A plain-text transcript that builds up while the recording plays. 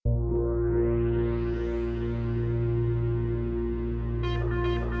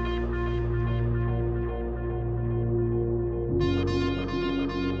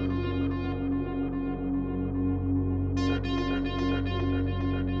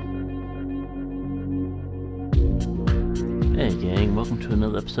gang. Welcome to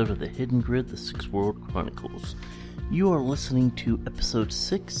another episode of the Hidden Grid, the Six World Chronicles. You are listening to episode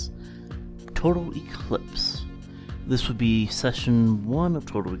 6, Total Eclipse. This would be session 1 of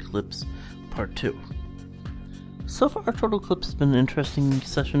Total Eclipse, part 2. So far, Total Eclipse has been an interesting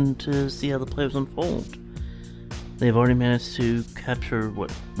session to see how the players unfold. They've already managed to capture,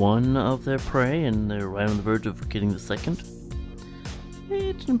 one of their prey, and they're right on the verge of getting the second.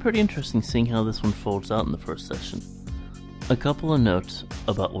 It's been pretty interesting seeing how this one folds out in the first session. A couple of notes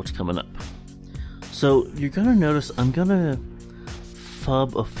about what's coming up. So, you're gonna notice I'm gonna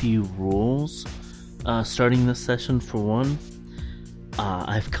fub a few rules starting this session. For one,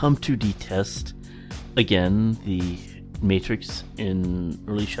 I've come to detest, again, the Matrix in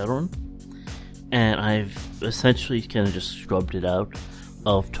early Shadowrun, and I've essentially kind of just scrubbed it out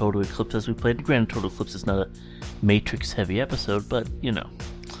of Total Eclipse as we played. Granted, Total Eclipse is not a Matrix-heavy episode, but, you know,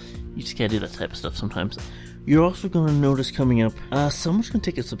 you just can't do that type of stuff sometimes. You're also going to notice coming up, someone's going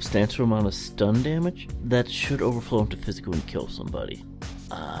to take a substantial amount of stun damage that should overflow into physical and kill somebody.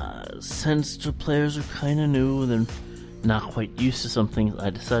 Since the players are kind of new, they're not quite used to some things, I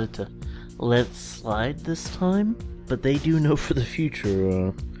decided to let it slide this time. But they do know for the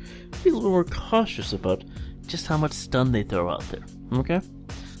future, be a little more cautious about just how much stun they throw out there, okay?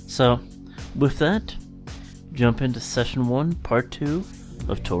 So, with that, jump into session 1, part 2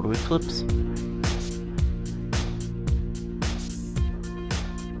 of Total Eclipse.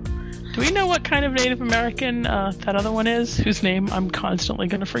 Do we know what kind of Native American that other one is, whose name I'm constantly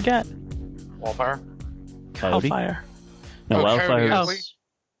going to forget? Wildfire? Coyote? Hellfire. No, Wildfire Coyote. is...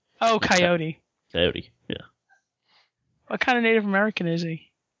 Oh, Coyote. Coyote, yeah. What kind of Native American is he?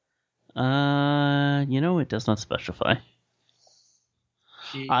 It does not specify.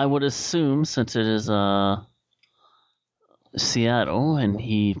 I would assume, since it is, Seattle, and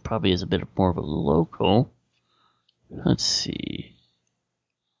he probably is a bit more of a local. Let's see.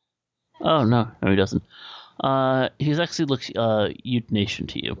 Oh, no, he doesn't. He actually looks, Ute Nation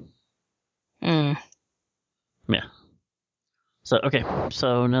to you. Yeah. So, okay,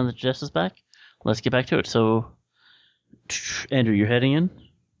 so now that Jess is back, let's get back to it. So, Andrew, you're heading in?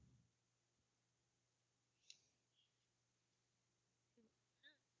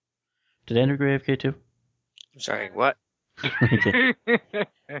 Did Andrew go AFK too? I'm sorry, what? Okay.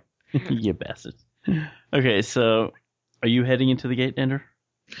 You bastard. Okay, so are you heading into the gate, Andrew?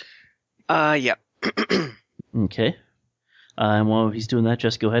 Yeah. Okay. And while he's doing that,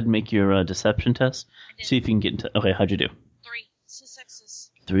 just go ahead and make your deception test. See if you can get into... Okay, how'd you do? 3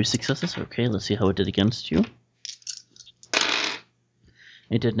 successes. 3 successes? Okay, let's see how it did against you.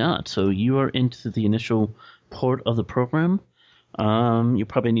 It did not. So you are into the initial port of the program. You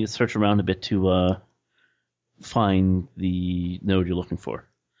probably need to search around a bit to find the node you're looking for.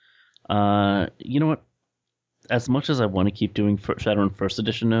 You know what? As much as I want to keep doing Shadowrun First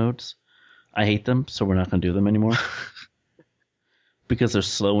Edition nodes, I hate them, so we're not going to do them anymore. Because they're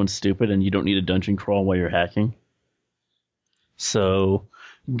slow and stupid, and you don't need a dungeon crawl while you're hacking. So,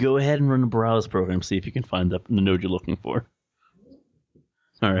 go ahead and run a browse program, see if you can find the node you're looking for.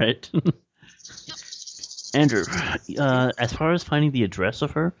 Alright. Andrew, as far as finding the address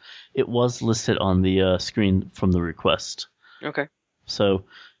of her, it was listed on the screen from the request. Okay. So,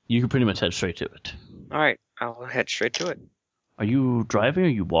 you can pretty much head straight to it. Alright, I'll head straight to it. Are you driving or are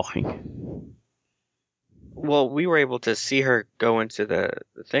you walking? Well, we were able to see her go into the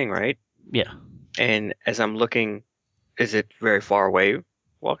thing, right? Yeah. And as I'm looking, is it very far away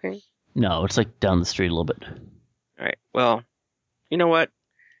walking? No, it's like down the street a little bit. Alright, well, you know what?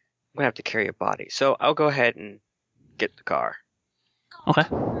 I'm going to have to carry a body, so I'll go ahead and get the car. Okay.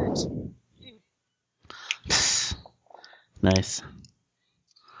 Nice.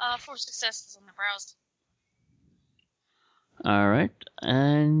 4 successes on the browse. Alright,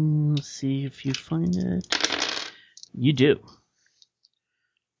 and let's see if you find it. You do.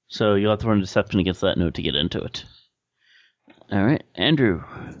 So you'll have to run a deception against that node to get into it. Alright, Andrew.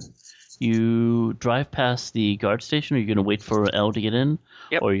 You drive past the guard station, or are you going to wait for L to get in?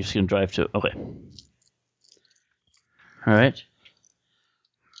 Yep. Or are you just going to drive to... Okay. Alright.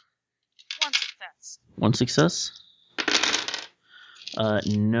 1 success. 1 success?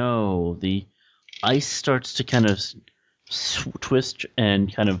 No. The ice starts to kind of twist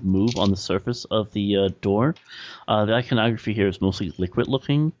and kind of move on the surface of the door. The iconography here is mostly liquid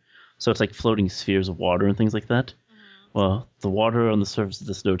looking, so it's like floating spheres of water and things like that. Mm-hmm. Well, the water on the surface of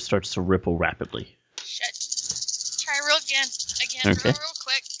this node starts to ripple rapidly. Shit. Try real again. Okay. Real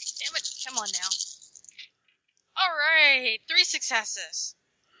quick. Damn it. Come on now. Alright. 3 successes.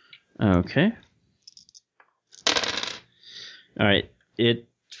 Okay. Alright. It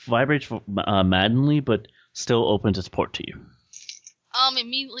vibrates maddeningly, but still opens its port to you.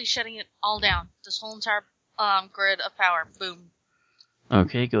 Immediately shutting it all down. This whole entire grid of power. Boom.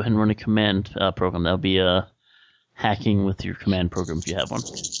 Okay, go ahead and run a command program. That'll be hacking with your command program if you have one.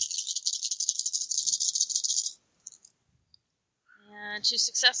 And 2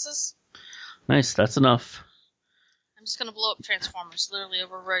 successes. Nice, that's enough. I'm just gonna blow up transformers. Literally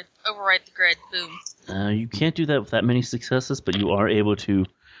override the grid. Boom. You can't do that with that many successes, but you are able to.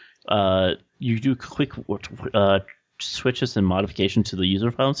 You do quick switches and modifications to the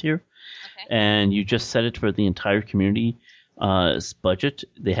user files here, Okay. and you just set it for the entire community budget.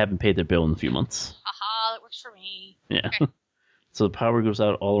 They haven't paid their bill in a few months. Haha, that works for me. Yeah. Okay. So the power goes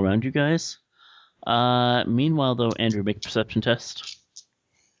out all around you guys. Meanwhile, though, Andrew, make a perception test.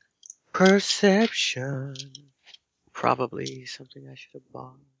 Perception. Probably something I should have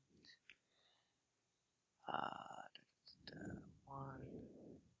bought. One.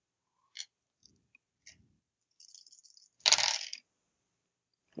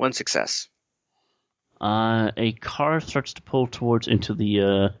 One success. A car starts to pull towards into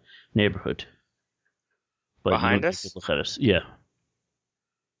the neighborhood. But Behind you us? don't look at us. Yeah.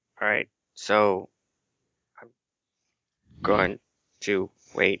 Alright, so I'm going to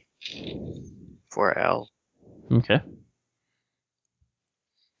wait for L. Okay.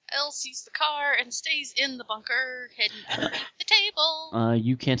 Elle sees the car and stays in the bunker, hidden underneath the table.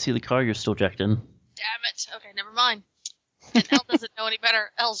 You can't see the car. You're still jacked in. Damn it. Okay, never mind. And Elle doesn't know any better.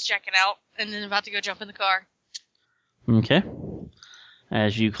 Elle's checking out and then about to go jump in the car. Okay.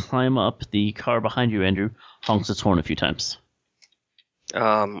 As you climb up, the car behind you, Andrew, honks its horn a few times.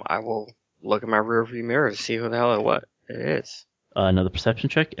 I will look in my rearview mirror to see who the hell it is. Another perception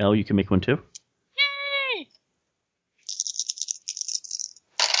check. Elle, you can make one too. Yay!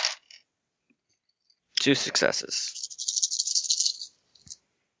 2 successes.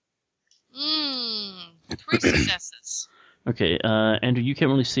 3 successes. Okay, Andrew, you can't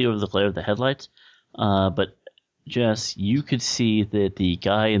really see over the glare of the headlights, but Jess, you could see that the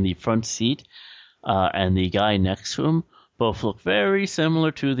guy in the front seat and the guy next to him both look very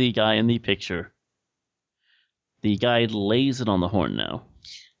similar to the guy in the picture. The guy lays it on the horn now.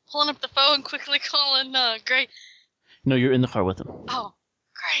 Pulling up the phone, quickly calling Gray. No, you're in the car with him. Oh,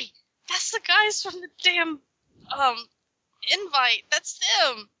 Gray. That's the guys from the damn invite. That's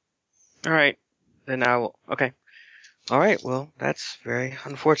them. Alright, then I will. Okay. Alright, well, that's very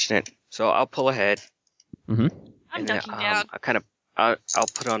unfortunate. So I'll pull ahead. Mm-hmm. I'm and then, ducking down. I'll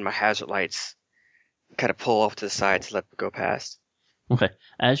put on my hazard lights. Kind of pull off to the side to let them go past. Okay.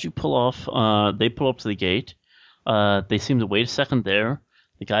 As you pull off, they pull up to the gate. They seem to wait a second there.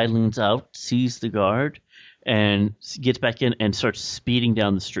 The guy leans out, sees the guard, and gets back in and starts speeding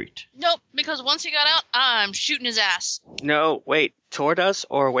down the street. Nope, because once he got out, I'm shooting his ass. No, wait. Toward us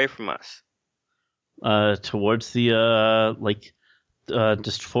or away from us? Towards the,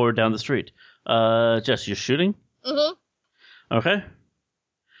 just forward down the street. Jess, you're shooting? Mm-hmm. Okay.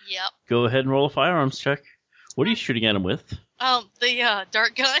 Yep. Go ahead and roll a firearms check. What are you shooting at him with? The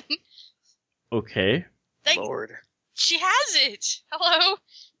dart gun. Okay. Lord. She has it. Hello.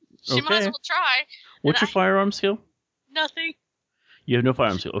 She might as well try. What's your firearms skill? Nothing. You have no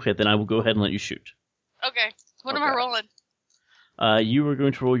firearms skill. Okay, then I will go ahead and let you shoot. Okay. What am I rolling? You are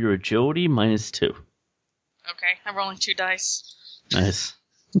going to roll your agility -2. Okay, I'm rolling 2 dice. Nice.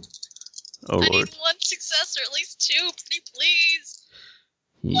 Oh, I Lord. need 1 success or at least 2, pretty please.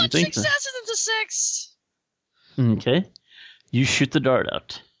 You 1 think success and it's a 6. Okay. You shoot the dart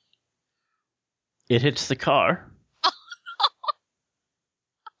out. It hits the car.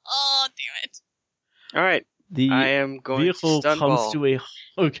 Oh, damn it. Alright. The I am going vehicle to stun comes ball. to a...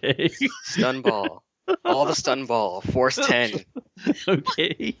 Okay. Stun ball. All the stun ball. Force 10.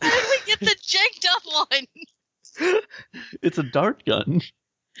 Okay. How did we get the janked up one? It's a dart gun.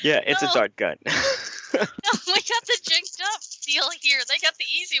 Yeah, it's No. a dart gun. No, we got the janked up deal here. They got the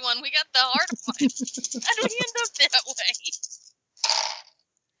easy one. We got the hard one. How do we end up that way?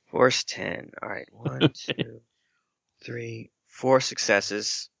 Force 10. Alright. 1, 2, 3, 4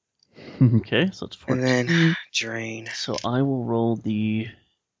 successes. Okay, so it's 14. And then drain. So I will roll the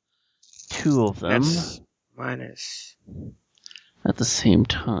 2 of them That's minus. at the same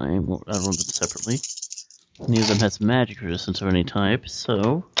time. Well, I'll roll them separately. Neither of them has magic resistance of any type,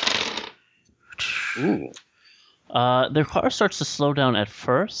 so... Ooh. Their car starts to slow down at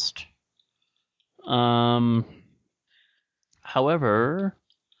first. However,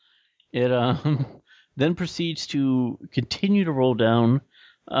 it then proceeds to continue to roll down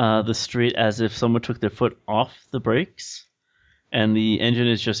the street as if someone took their foot off the brakes, and the engine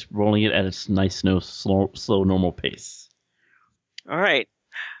is just rolling it at its nice, slow, normal pace. All right.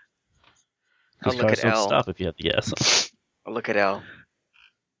 I'll These look cars at don't L. stop if you have the gas. I'll look at L.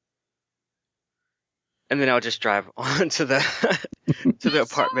 And then I'll just drive on to the to the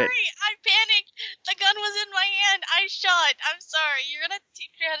apartment. Sorry, I panicked. The gun was in my hand. I shot. I'm sorry. You're gonna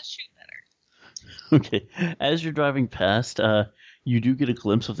teach me how to shoot better. Okay. As you're driving past, you do get a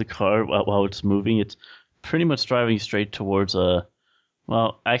glimpse of the car while it's moving. It's pretty much driving straight towards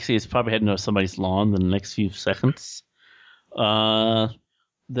well, actually, it's probably heading to somebody's lawn in the next few seconds. The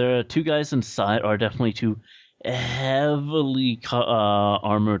two guys inside are definitely two heavily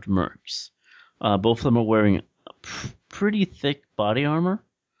armored mercs. Both of them are wearing pretty thick body armor,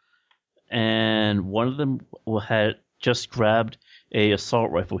 and one of them had just grabbed a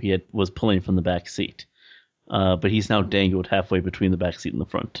assault rifle he was pulling from the back seat, but he's now dangled halfway between the back seat and the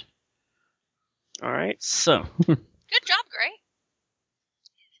front. All right. So, Good job, Gray.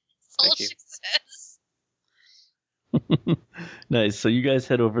 Thank you. Success. nice. So you guys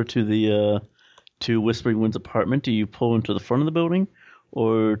head over to the to Whispering Wind's apartment. Do you pull into the front of the building,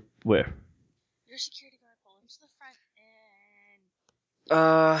 or where? Your security guard pull him to the front,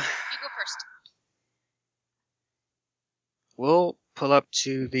 and you go first. We'll pull up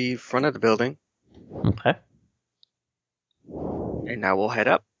to the front of the building, Okay. and now we'll head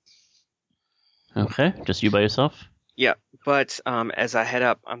up. Okay. Just you by yourself? Yeah, but as I head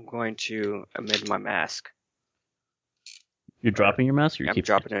up, I'm going to amend my mask. You're dropping your mask, or you I'm keep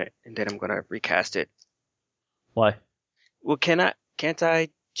dropping it, and then I'm going to recast it. Why? Well, can't I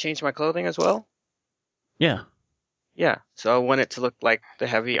change my clothing as well? Yeah. Yeah, so I want it to look like the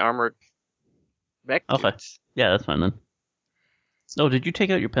heavy armored mech Okay. dudes. Yeah, that's fine then. Oh, did you take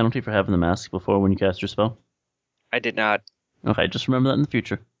out your penalty for having the mask before when you cast your spell? I did not. Okay, just remember that in the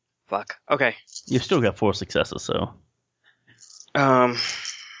future. Fuck. Okay. You've still got 4 successes, so. What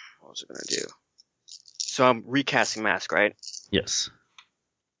was I going to do? So I'm recasting mask, right? Yes.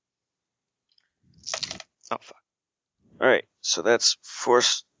 Oh, fuck. Alright, so that's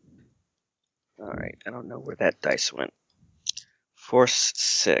force. Alright, I don't know where that dice went. Force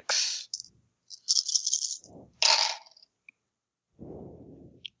 6.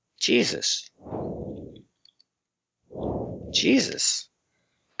 Jesus.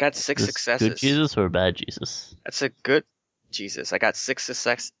 Got 6 successes. Good Jesus or bad Jesus? That's a good Jesus. I got 6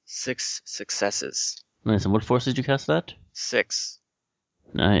 successes. Nice. And what force did you cast that? 6.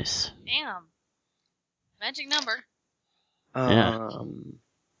 Nice. Damn. Magic number. Yeah.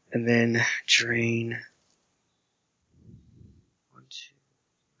 And then drain. 1,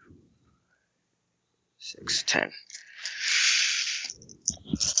 2, 6, 10.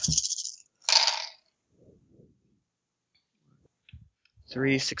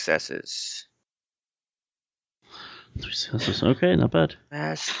 Three successes. 3 successes. Okay, not bad.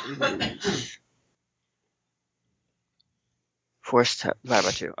 Mass Force divided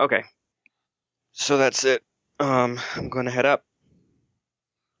by 2. Okay. So that's it. I'm going to head up.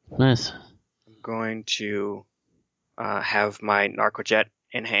 Nice. I'm going to have my narcojet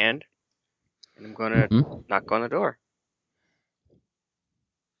in hand, and I'm going to knock on the door.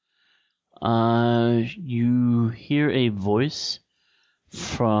 You hear a voice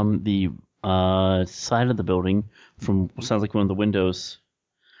from the side of the building, from what sounds like one of the windows.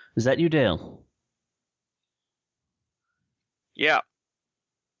 Is that you, Dale? Yeah.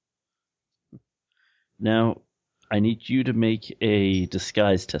 Now, I need you to make a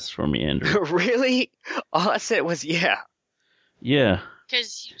disguise test for me, Andrew. Really? All I said was yeah. Yeah.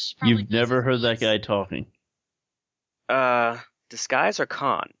 Because You've never heard that guy talking. Disguise or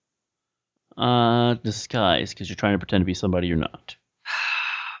con? Disguise, because you're trying to pretend to be somebody you're not.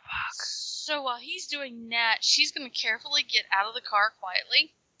 So while he's doing that, she's going to carefully get out of the car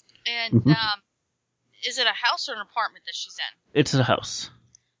quietly. And, is it a house or an apartment that she's in? It's a house.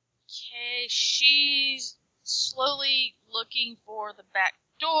 Okay, she's slowly looking for the back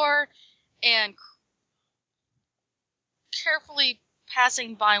door and carefully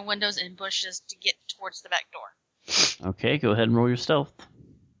passing by windows and bushes to get towards the back door. Okay, go ahead and roll your stealth.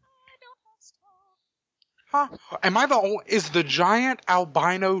 Huh? Am I the only? Is the giant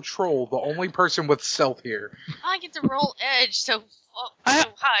albino troll the only person with stealth here? I get to roll edge, so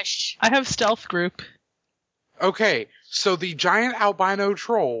hush. I have stealth group. Okay, so the giant albino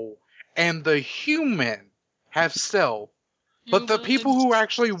troll and the human have stealth, but the people who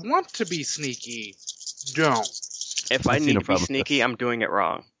actually want to be sneaky don't. If I I see need no to be problem with sneaky, this. I'm doing it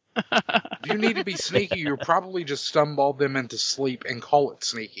wrong. If you need to be sneaky, you probably just stumble them into sleep and call it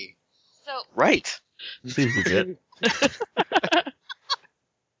sneaky. So Right. Seems legit.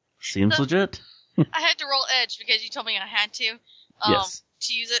 Seems legit. I had to roll edge because you told me I had to. Yes.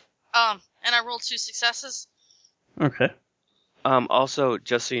 To use it. And I rolled 2 successes. Okay. Also,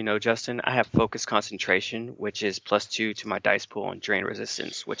 just so you know, Justin, I have focus concentration, which is +2 to my dice pool, and drain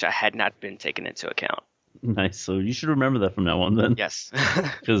resistance, which I had not been taken into account. Nice. So you should remember that from now on, then. Yes.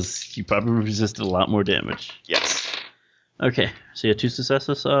 Because you probably resisted a lot more damage. Yes. Okay. So you had 2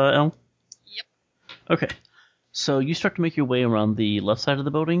 successes, Elle? Yep. Okay. So you start to make your way around the left side of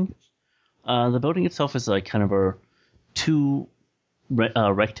the building. The building itself is like kind of 2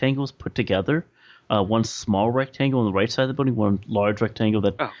 rectangles put together. One small rectangle on the right side of the building, one large rectangle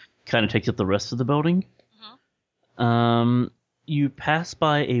that kind of takes up the rest of the building. Mm-hmm. You pass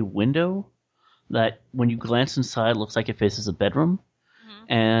by a window that, when you glance inside, looks like it faces a bedroom.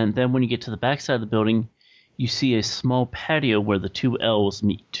 Mm-hmm. And then when you get to the back side of the building, you see a small patio where the 2 L's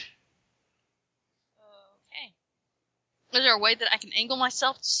meet. Okay. Is there a way that I can angle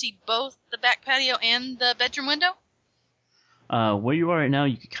myself to see both the back patio and the bedroom window? Where you are right now,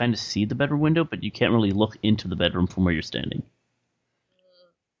 you can kind of see the bedroom window, but you can't really look into the bedroom from where you're standing.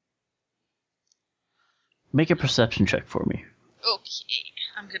 Make a perception check for me. Okay,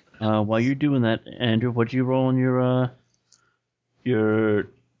 I'm good with that. While you're doing that, Andrew, what did you roll on your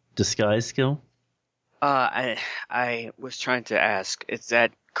disguise skill? I was trying to ask, is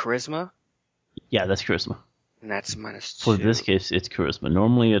that charisma? Yeah, that's charisma. And that's -2. For this case, it's charisma.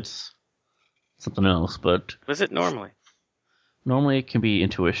 Normally, it's something else, but Was it normally? normally it can be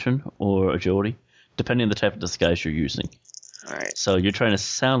intuition or agility, depending on the type of disguise you're using. All right. So you're trying to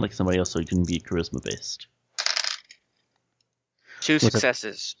sound like somebody else, so you can be charisma based. 2 What's that?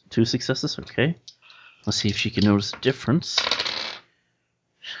 successes. 2 successes, okay. Let's see if she can notice a difference.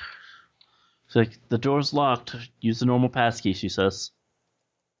 It's like, the door's locked. Use the normal passkey, she says.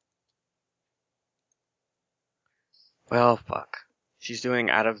 Well, fuck. She's doing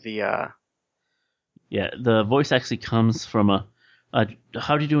out of the, Yeah, the voice actually comes from a...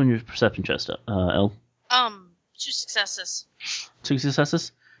 how do you do in your perception chest, Elle? 2 successes. 2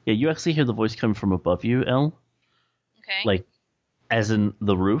 successes? Yeah, you actually hear the voice coming from above you, Elle. Okay. Like, as in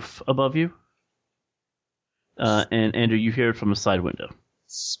the roof above you. And Andrew, you hear it from a side window.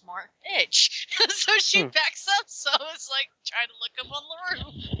 Smart bitch. So she backs up, so it's like trying to look up on the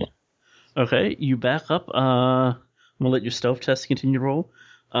roof. Okay, you back up. I'm gonna let your stealth test continue to roll.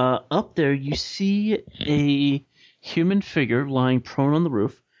 Up there, you see a human figure lying prone on the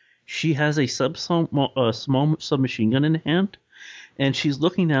roof. She has a small submachine gun in hand, and she's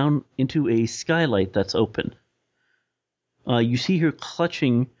looking down into a skylight that's open. You see her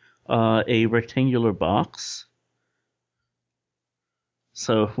clutching a rectangular box.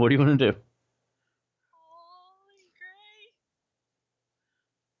 So, what do you want to do? Holy Gray.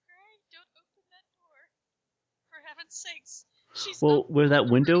 Gray, don't open that door. For heaven's sakes. She's Well, up where that on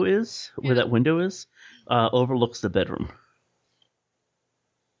the window roof. is, overlooks the bedroom.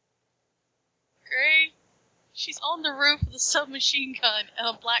 Gray, she's on the roof with a submachine gun and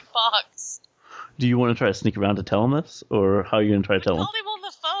a black box. Do you want to try to sneak around to tell him this, or how are you going to try to tell him? Called him on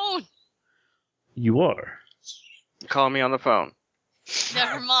the phone. You are. call me on the phone.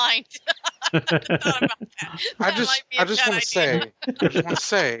 Never mind. I thought about that. I That just might be a bad idea.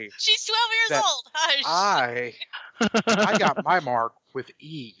 say, She's 12 years that old. Hush. I got my mark with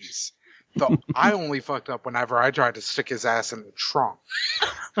ease. Though I only fucked up whenever I tried to stick his ass in the trunk.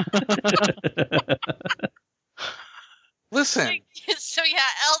 Listen, So yeah,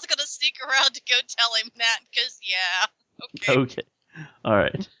 Elle's gonna sneak around to go tell him that, because yeah. Okay. Okay. All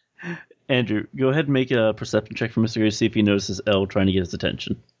right. Andrew, go ahead and make a perception check for Mr. Gray to see if he notices Elle trying to get his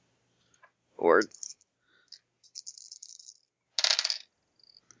attention. Or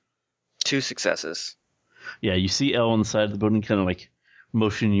 2 successes. Yeah, you see Elle on the side of the building kind of like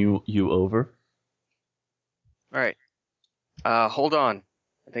motion you over. All right. Hold on.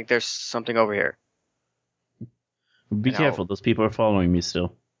 I think there's something over here. Be And careful, those people are following me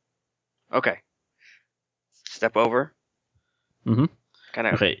still. Okay. Step over. Mm-hmm. Kind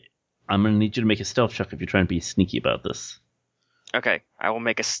of. Okay, I'm going to need you to make a stealth check if you're trying to be sneaky about this. Okay. I will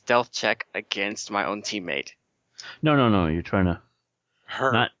make a stealth check against my own teammate. No, you're trying to...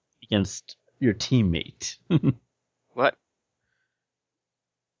 her. Not against your teammate. What?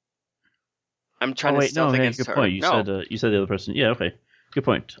 I'm trying to stealth against good her. point. You No. said the other person. Yeah, okay. Good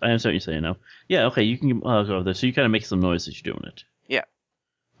point. I understand what you're saying now. Yeah, okay, you can go over there. So you kind of make some noise as you're doing it. Yeah.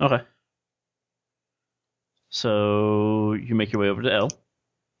 Okay. So you make your way over to Elle.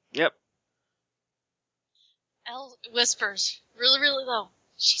 Yep. Elle whispers, really, really low.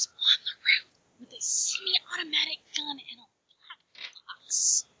 She's on the roof with a semi-automatic gun and a black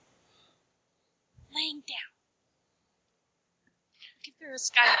box. Laying down. Looking through the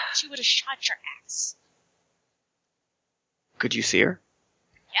skylight, she would have shot your ass. Could you see her?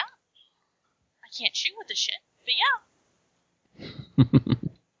 I can't shoot with the shit, but yeah.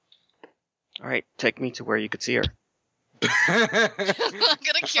 All right. Take me to where you could see her. I'm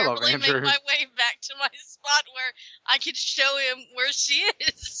gonna carefully make Andrew. my way back to my spot where I can show him where she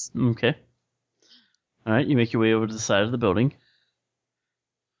is. Okay. All right, you make your way over to the side of the building.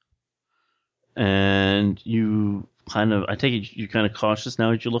 And you I take it you're kind of cautious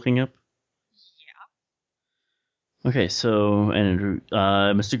now as you're looking up? Yeah. Okay, so, Andrew,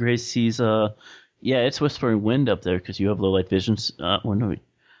 Mr. Gray sees, it's Whispering Wind up there because you have low light visions. I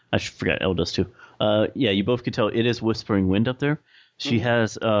forgot, Elle does too. You both can tell it is Whispering Wind up there. She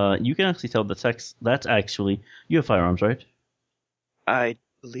has, you can actually tell that's actually, you have firearms, right? I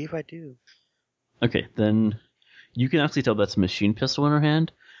believe I do. Okay, then you can actually tell that's a machine pistol in her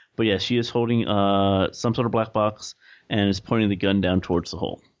hand. But yeah, she is holding some sort of black box and is pointing the gun down towards the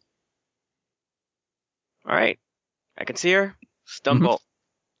hole. All right. I can see her. Stun bolt.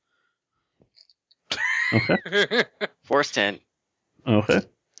 Okay. Force 10. Okay.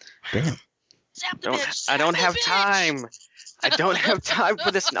 Damn. Zap the bitch. I don't zap the have bitch. time. I don't have time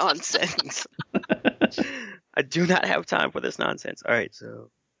for this nonsense. I do not have time for this nonsense. All right, so.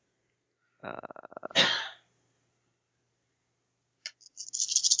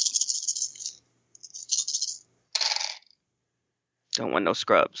 Don't want no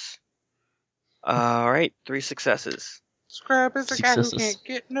scrubs. All right, 3 successes. Scrub is a guy who Successes. can't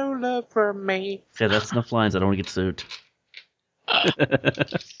get no love from me. Okay, that's enough lines. I don't want to get sued.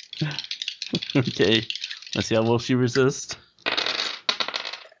 Okay, let's see how well she resists.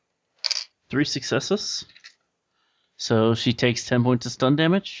 3 successes. So she takes 10 points of stun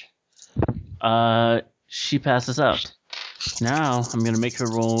damage. She passes out. Now I'm gonna make her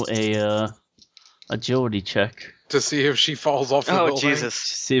roll a agility check To see if she falls off the Oh, building. to Jesus.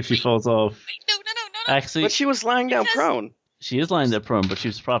 see if she falls off. Wait, no. Actually, But she was lying down Because- prone. she is lying there prone, but she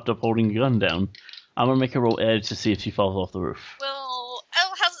was propped up holding a gun down. I'm gonna make her roll edge to see if she falls off the roof. Well,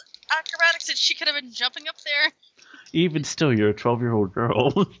 Elle has acrobatics and she could have been jumping up there. Even still, you're a 12-year-old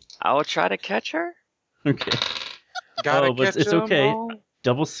girl. I'll try to catch her. Okay. Gotta Oh, but catch it's 'em okay. all.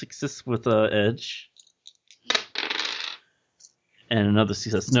 Double success with edge. And another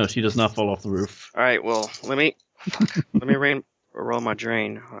success. No, she does not fall off the roof. All right, well, let me roll my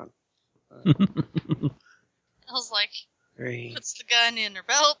drain. Hold on. Elle's like, 3. puts the gun in her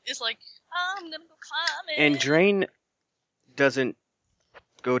belt, is like, I'm gonna go climbing. And drain doesn't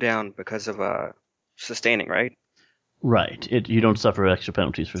go down because of sustaining, right? Right. You don't suffer extra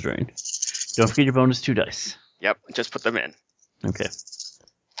penalties for drain. Don't forget your bonus 2 dice. Yep, just put them in. Okay.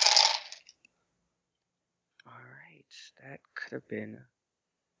 All right, that could have been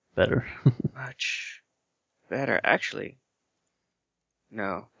Better. much better. Actually,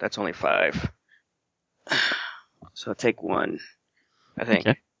 no, that's only 5. So take 1, I think.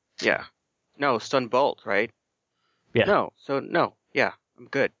 Okay. Yeah. No, stun bolt, right? Yeah. No. Yeah, I'm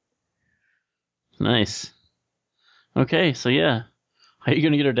good. Nice. Okay, so yeah. How are you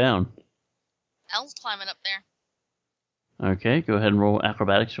going to get her down? Elle's climbing up there. Okay, go ahead and roll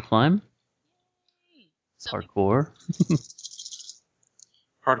acrobatics or climb. So Parkour.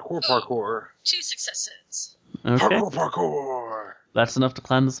 Parkour. 2 successes. Okay. Parkour. That's enough to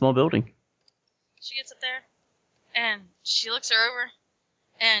climb the small building. She gets up there, and she looks her over,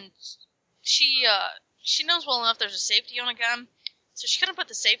 and she knows well enough there's a safety on a gun, so she's gonna put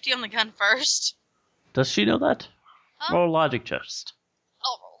the safety on the gun first. Does she know that? Huh? Roll a logic test.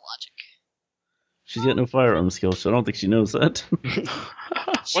 I'll roll logic. She's got no firearm skills, so I don't think she knows that.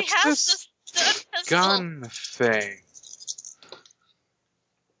 She What's has this the stun pistol. Gun thing.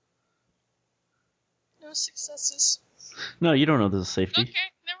 No successes. No, you don't know there's a safety. Okay,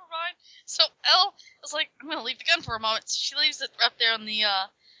 never mind. So Elle was like, I'm gonna leave the gun for a moment. So she leaves it up there on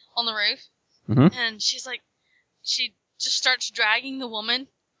the roof, Mhm. and she just starts dragging the woman.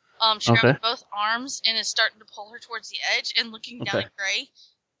 She grabs both arms and is starting to pull her towards the edge and looking down Okay. at Gray.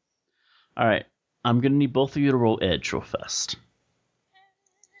 Alright, I'm gonna need both of you to roll edge real fast.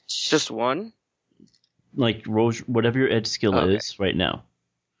 Just 1? Like, roll whatever your edge skill Okay. is right now.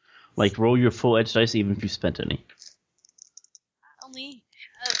 Like, roll your full edge dice even if you spent any. I only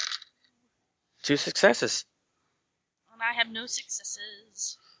have, 2 successes. and I have no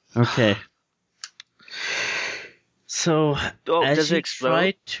successes. Okay. So, Oh, as does you it explode?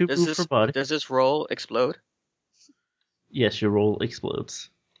 try to move her body... Does this roll explode? Yes, your roll explodes.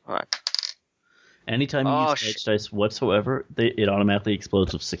 Hold on. Anytime you Oh, use edge dice whatsoever, it automatically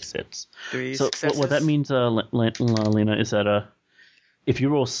explodes with 6 hits. 3 So successes. what that means, Lena, is that if you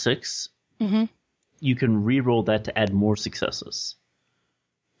roll 6, Mm-hmm. you can re-roll that to add more successes.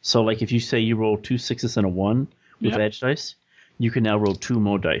 So, like, if you say you roll 2 6s and a 1 with Yep. edge dice, you can now roll 2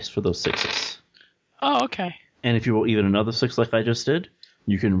 more dice for those 6s. Oh, okay. And if you roll even another 6 like I just did,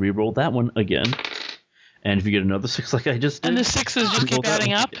 you can re-roll that one again. And if you get another 6 like I just did, And the sixes just keep roll that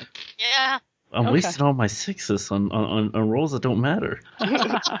adding one up? again. Yeah. I'm Okay. wasting all my 6s on rolls that don't matter.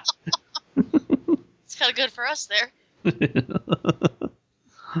 It's kind of good for us there.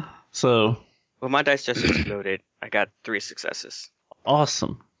 So, Well, my dice just exploded. I got 3 successes.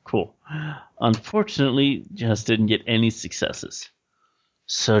 awesome. Cool. Unfortunately, Jess didn't get any successes.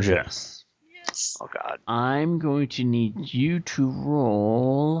 So, Jess, Yes. Oh God. I'm going to need you to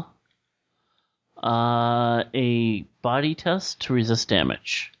roll a body test to resist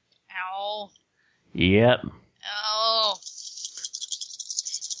damage. Ow. Yep. Ow.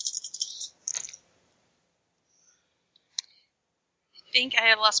 I think I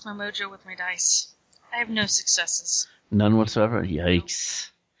had lost my mojo with my dice. I have no successes. None whatsoever. Yikes.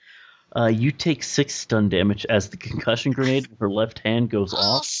 You take 6 stun damage as the concussion grenade in her left hand goes Oh,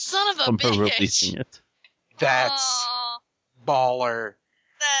 off son of a from her bitch. releasing it. That's Oh, baller.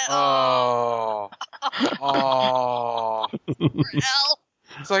 that. Oh. Oh. Poor L.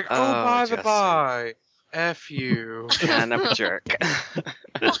 It's like, oh, Oh, by the Jesse. by. F you. Yeah, I'm a jerk.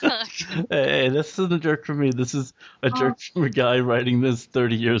 Hey, this isn't a jerk from me. This is a jerk from a guy writing this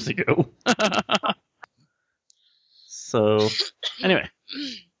 30 years ago. So, anyway.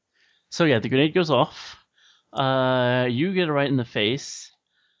 So, yeah, the grenade goes off. You get it right in the face.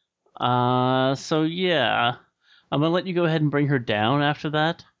 So, yeah. I'm going to let you go ahead and bring her down after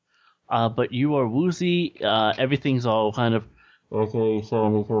that. But you are woozy. Everything's all kind of... Okay, so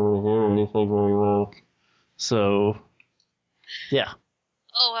I'm very well. So, yeah.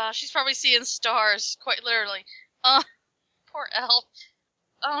 Oh wow, she's probably seeing stars, quite literally. Poor Elle.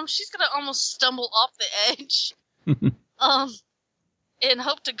 She's gonna almost stumble off the edge. And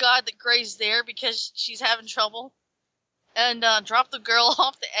hope to God that Gray's there because she's having trouble. And drop the girl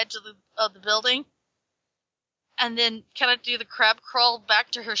off the edge of the building. And then kind of do the crab crawl back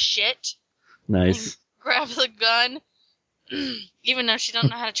to her shit. Nice. Grab the gun, even though she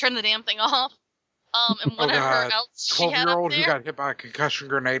don't know how to turn the damn thing off. And whatever God. else she had up 12-year-old who there. got hit by a concussion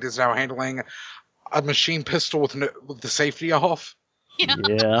grenade is now handling a machine pistol with the safety off Yeah.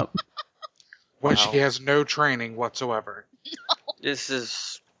 Yeah. when Wow. she has no training whatsoever. This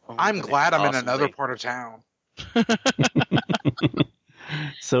is. oh, I'm glad I'm in awesome, another Lee. part of town.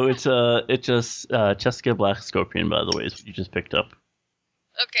 So it's just Jessica Black Scorpion, by the way, is what you just picked up.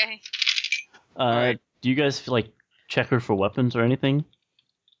 Okay. Alright. Do you guys check her for weapons or anything?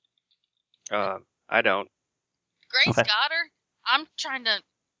 I don't. Gray's Okay. got her. I'm trying to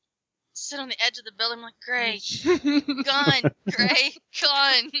sit on the edge of the building. I'm like, Gray, gun, Gray,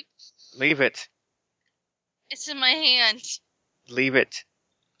 gun. Leave it. It's in my hand. Leave it.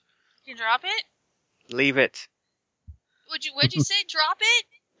 Can you drop it? Leave it. Would you say drop it?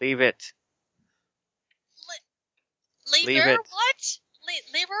 Leave it. Leave Leave her? it. What?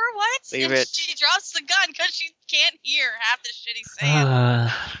 Leave her? What? Leave and it. She drops the gun because she can't hear half the shit he's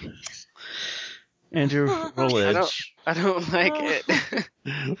saying. Andrew, roll I don't- edge. I don't like it.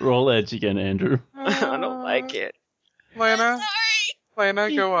 Roll edge again, Andrew. I don't like it. Lana, Sorry. Lana,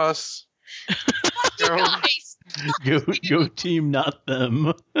 go us. Fuck you Go. guys. Go team, not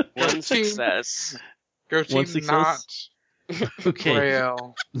them. One team. success. Go One team, success. not Okay.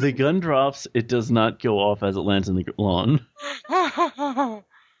 Grail. The gun drops. It does not go off as it lands in the lawn. I'm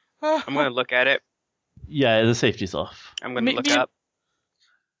gonna look at it. Yeah, the safety's off. I'm gonna look Maybe- up.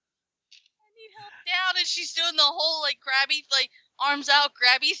 I need help down, and she's doing the whole like grabby, like arms out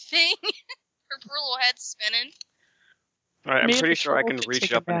grabby thing. Her poor little head's spinning. All right, I'm Maybe pretty sure I we'll can take reach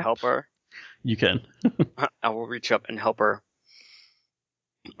it up and back. help her. You can. I will reach up and help her.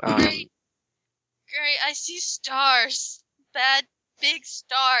 Gray, I see stars. Bad, big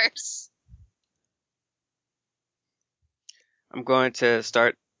stars. I'm going to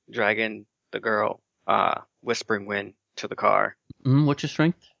start dragging the girl, Whispering Wind, to the car. What's your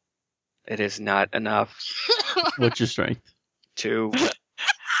strength? It is not enough What's your strength? to.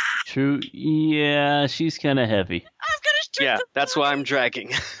 True. Yeah, she's kind of heavy. I've got a strength Yeah, of that's why I'm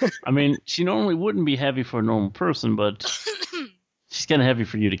dragging. I mean, she normally wouldn't be heavy for a normal person, but she's kind of heavy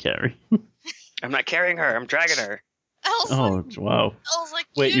for you to carry. I'm not carrying her. I'm dragging her. I was Oh, like, wow. I was like,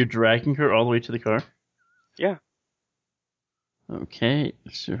 Wait, dude, you're dragging her all the way to the car? Yeah. Okay,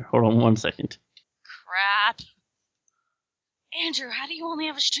 sure. Hold on 1 second. crap. Andrew, how do you only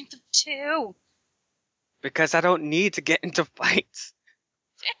have a strength of 2? Because I don't need to get into fights.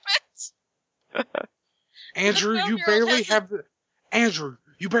 Damn it. Andrew, The you 12-year-old barely has have the Andrew,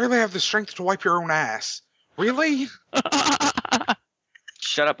 you barely have the strength to wipe your own ass. Really?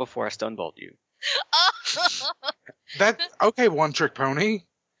 Shut up before I stunbolt you. That okay, one trick pony.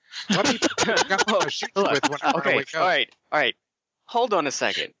 Let me put the gun I'm gonna shoot you with when I Okay, wake up. alright. Hold on a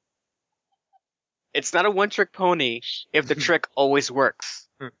second. It's not a one-trick pony if the trick always works.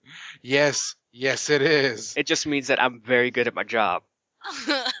 Yes, it is. It just means that I'm very good at my job.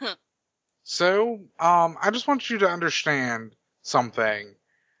 So, I just want you to understand something.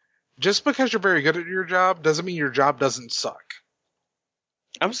 Just because you're very good at your job doesn't mean your job doesn't suck.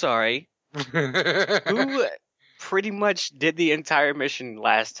 I'm sorry. Who pretty much did the entire mission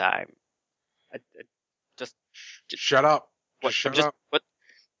last time? Just Shut up. What? Shut up. What?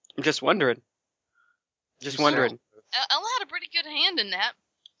 I'm just wondering. Just wondering. Ella had a pretty good hand in that.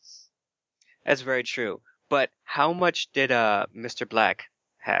 That's very true. But how much did Mr. Black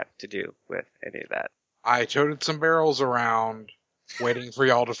have to do with any of that? I toted some barrels around, waiting for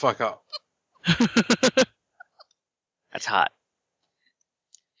y'all to fuck up. That's hot.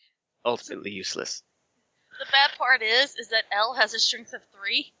 Ultimately useless. The bad part is that Elle has a strength of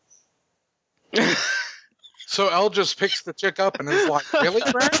 3. So Elle just picks the chick up and is like, really,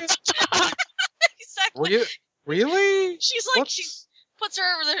 Brandon? Exactly. Really? She's like, she puts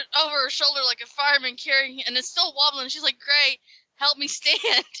her over her shoulder like a fireman carrying, and it's still wobbling. She's like, "Great, help me stand."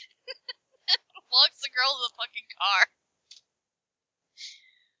 And walks the girl to the fucking car.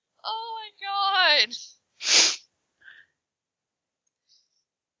 Oh my god.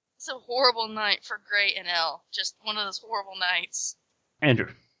 It's a horrible night for Gray and Elle. Just one of those horrible nights.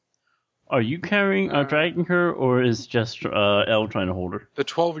 Andrew, are you dragging her, or is just Elle trying to hold her? The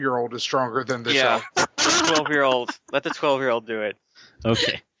 12-year-old is stronger than this. Yeah, 12-year-old. Let the 12-year-old do it.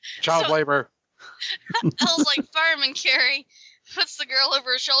 Okay. Child labor. Elle's like, "Fireman Carrie," puts the girl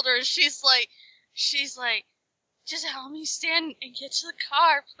over her shoulder, and she's like, "Just help me stand and get to the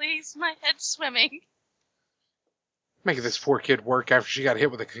car, please. My head's swimming." Making this poor kid work after she got hit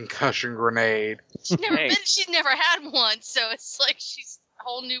with a concussion grenade. She's never had one, so it's like she's a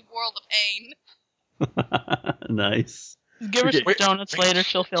whole new world of pain. Nice. Give her some donuts later,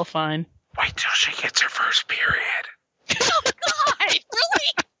 she'll feel fine. Wait till she gets her first period. Oh god,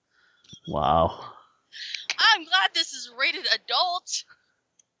 really? Wow. I'm glad this is rated adult.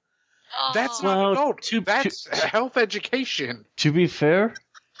 Oh. That's not adult. That's health education. To be fair,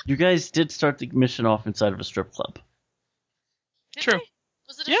 you guys did start the mission off inside of a strip club. Did True. they?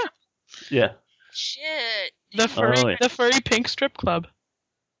 Was it a Yeah. Yeah. shit? The furry pink strip club.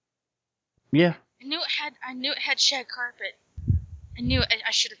 Yeah. I knew it had shag carpet.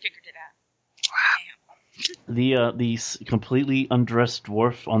 I should have figured it out. The completely undressed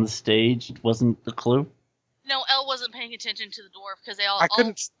dwarf on the stage wasn't a clue. No, Elle wasn't paying attention to the dwarf because they all of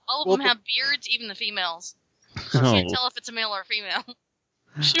them have beards, even the females. So Oh. she can't tell if it's a male or a female.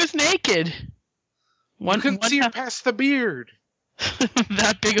 She was naked. You couldn't see her past the beard.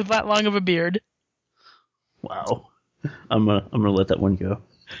 that big of that long of a beard. Wow. I'm gonna let that one go.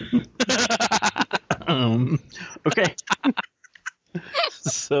 Okay.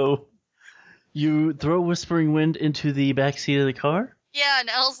 So you throw Whispering Wind into the back seat of the car? Yeah, and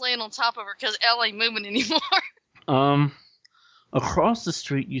Elle's laying on top of her because Elle ain't moving anymore. Across the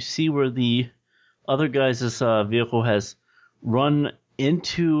street, you see where the other guy's vehicle has run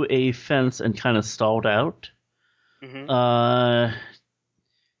into a fence and kind of stalled out. Mm-hmm.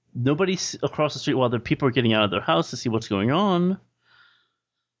 Nobody across the street while the people are getting out of their house to see what's going on.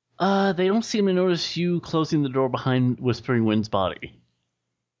 They don't seem to notice you closing the door behind Whispering Wind's body.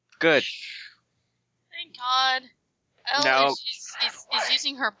 Good. Thank God. Elle is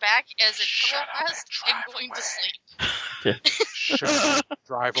using her back as a pillow rest and going to sleep. Okay. Shut up.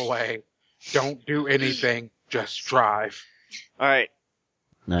 Drive away. Don't do anything. Just drive. All right.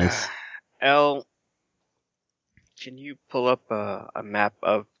 Nice. Elle, can you pull up a map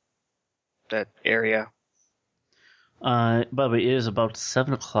of that area? By the way, it is about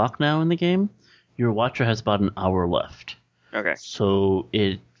 7 o'clock now in the game. Your watcher has about an hour left. Okay. So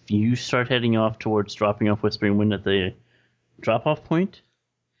if you start heading off towards dropping off Whispering Wind at the drop-off point,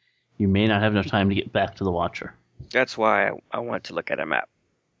 you may not have enough time to get back to the watcher. That's why I want to look at a map.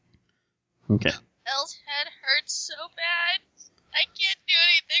 Okay. Elle's head hurts so bad. I can't do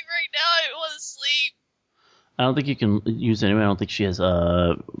anything right now. I want to sleep. I don't think you can use it anyway. I don't think she has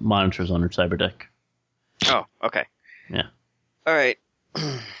monitors on her cyber deck. Oh, okay. Yeah. All right.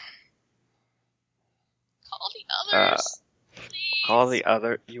 Call the others. Please. Call the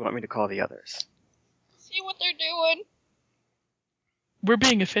other. You want me to call the others? See what they're doing. We're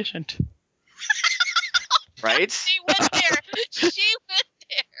being efficient. Right? She went there.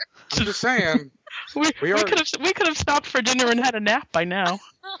 I'm just saying. We could have stopped for dinner and had a nap by now.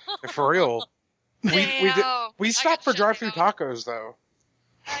 For real. Damn. We stopped for drive-through tacos, though.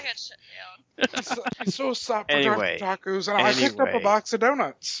 I got shut down. I still stopped for Anyway. drive-through tacos, and I picked up a box of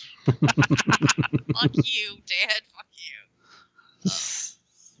donuts. Fuck you, Dad. Fuck you.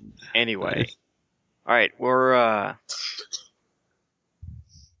 Anyway, All right, we're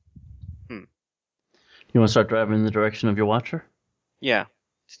You want to start driving in the direction of your watcher? yeah,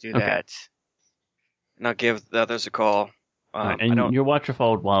 let's do Okay. that. And I'll give the others a call. I and don't. your watcher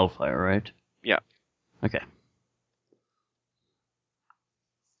followed Wildfire, right? Yeah. Okay.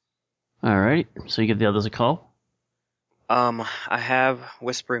 Alright, so you give the others a call? I have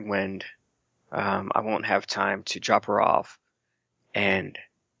Whispering Wind. I won't have time to drop her off and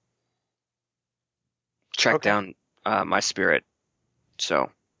track Okay. down my spirit. So,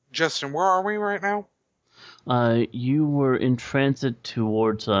 Justin, where are we right now? You were in transit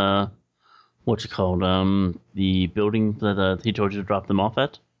towards, what's it called? The building that he told you to drop them off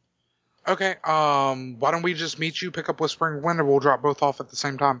at? Okay, why don't we just meet you, pick up Whispering Wind, and we'll drop both off at the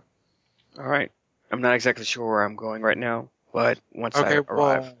same time? all right. I'm not exactly sure where I'm going right now, but once I Okay,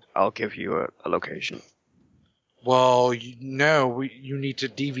 arrive, well- I'll give you a location. Well, you need to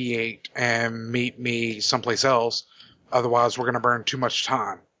deviate and meet me someplace else. Otherwise, we're going to burn too much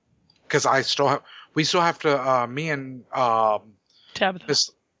time. Because we still have to, me and, Tabitha.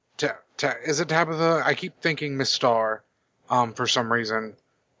 Miss, is it Tabitha? I keep thinking Miss Star, for some reason.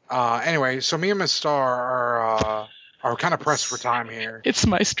 Anyway, so me and Miss Star are kind of pressed for time here. It's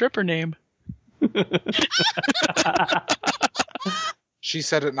my stripper name. She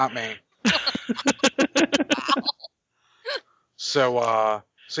said it, not me. So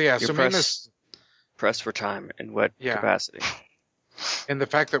yeah, You're so me and Miss, pressed for time in what Yeah. capacity? and the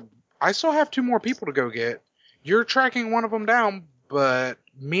fact that I still have 2 more people to go get. You're tracking one of them down, but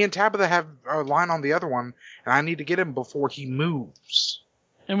me and Tabitha have a line on the other one, and I need to get him before he moves.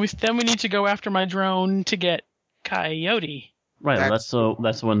 And then we need to go after my drone to get Coyote. Right, That's-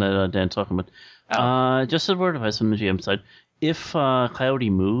 that's the one that Dan's talking about. Oh. Just a word of advice from the GM side. If Coyote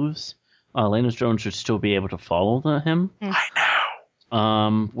moves, Lena's drone should still be able to follow him. I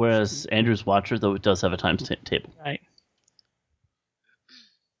know. Whereas Andrew's watcher, though, it does have a timetable. Right.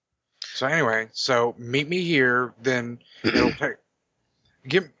 So anyway, so meet me here, then it'll take.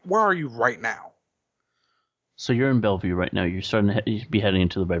 Where are you right now? So you're in Bellevue right now. You're starting to be heading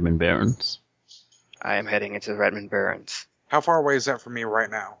into the Redmond Barrens. I am heading into the Redmond Barrens. How far away is that from me right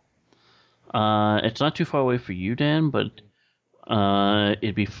now? It's not too far away for you, Dan, but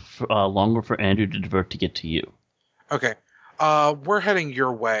it'd be longer for Andrew to divert to get to you. Okay. We're heading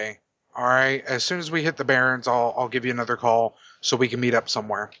your way. All right. As soon as we hit the Barrens, I'll give you another call so we can meet up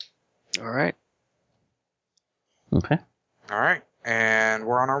somewhere. All right. Okay. All right. And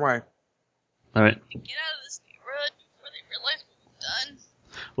we're on our way. All right. Get out of this neighborhood before they realize what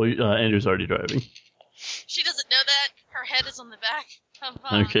we've done. Well, Andrew's already driving. She doesn't know that. Her head is on the back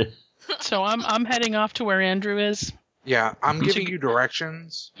of Okay. So I'm heading off to where Andrew is. Yeah, I'm giving you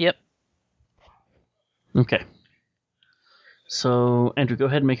directions. Yep. Okay. So, Andrew, go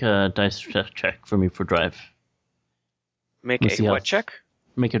ahead and make a dice check for me for drive. Make Let's see a how- what check?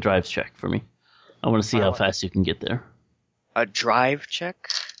 Make a drives check for me. I want to see how Pilot. fast you can get there. A drive check?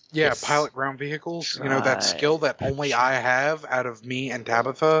 Yeah, Yes. pilot ground vehicles. You know, that Right. skill that only I have out of me and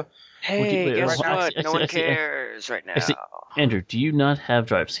Tabitha. Hey, wait, guess I what? see- No one I see- cares right now. see- Andrew, do you not have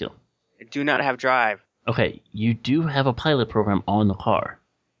drive skill? I do not have drive. Okay, you do have a pilot program on the car.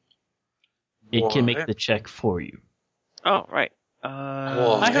 It can make What? the check for you. Oh, right.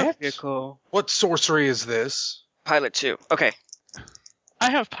 What? Vehicle. What sorcery is this? Pilot 2. Okay. I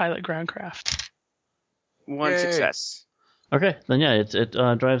have pilot groundcraft. 1 Yay. success. Okay, then yeah, it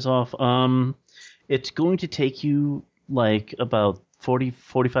drives off. It's going to take you like about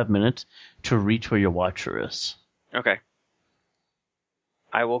 45 minutes to reach where your watcher is. Okay.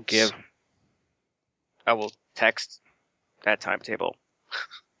 I will text that timetable.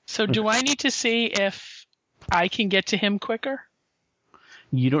 So do I need to see if I can get to him quicker?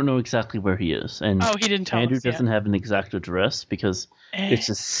 You don't know exactly where he is, and Oh, he didn't tell Andrew us yet. doesn't have an exact address because Eh. it's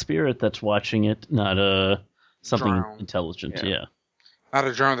a spirit that's watching it, not something Drone. intelligent. Yeah. Yeah. Not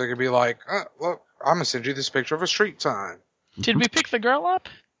a drone that could be like, look, I'm gonna send you this picture of a street sign. Did we pick the girl up?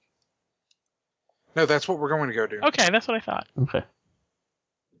 No, that's what we're going to go do. Okay, that's what I thought. Okay.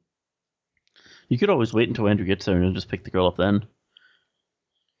 You could always wait until Andrew gets there and then just pick the girl up then.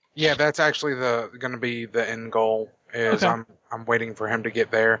 Yeah, that's actually going to be the end goal. Is Okay. I'm waiting for him to get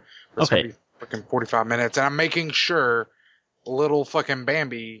there. It's Okay. gonna be fucking 45 minutes, and I'm making sure little fucking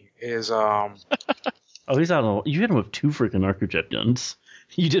Bambi is Oh, he's out. You hit him with 2 freaking arcojet guns.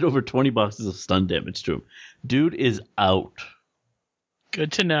 You did over 20 boxes of stun damage to him. Dude is out.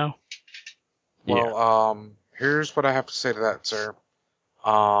 Good to know. Well, here's what I have to say to that, sir.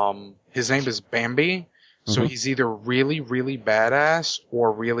 His name is Bambi, so Mhm. he's either really, really badass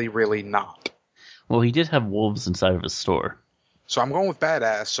or really, really not. Well, he did have wolves inside of his store. So I'm going with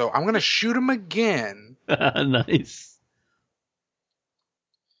badass. So I'm going to shoot him again. Nice.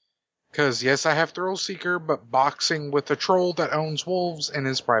 Because, yes, I have Thrill Seeker, but boxing with a troll that owns wolves in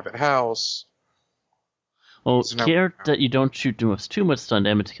his private house. Well, It's no- care that you don't shoot too much stun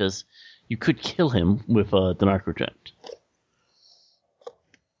damage because you could kill him with the Narc Reject.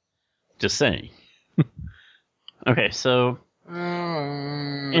 Just saying. Okay, so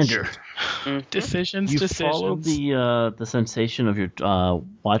Andrew, Decisions. you follow the sensation of your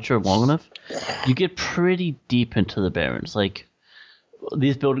watcher long enough, you get pretty deep into the Barrens. Like,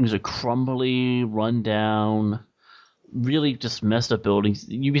 these buildings are crumbly, run down, really just messed up buildings.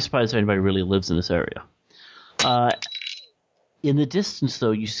 You'd be surprised if anybody really lives in this area. In the distance,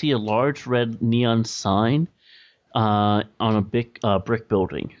 though, you see a large red neon sign on a big brick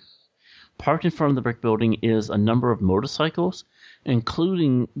building. Parked in front of the brick building is a number of motorcycles,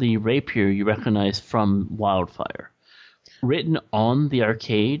 including the rapier you recognize from Wildfire. Written on the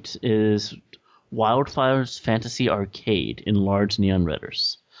arcade is Wildfire's Fantasy Arcade in large neon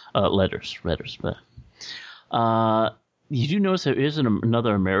letters. You do notice there is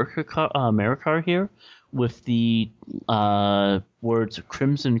another Americar here with the words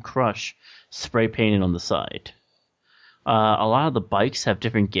Crimson Crush spray painted on the side. A lot of the bikes have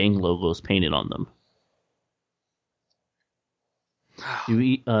different gang logos painted on them. Do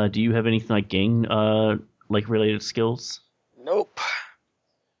you have anything like gang related skills? Nope.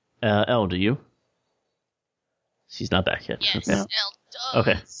 Elle, do you? She's not back yet. Yes, Okay. Elle does.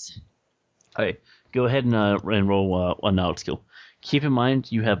 Okay. All right. Go ahead and roll a knowledge skill. Keep in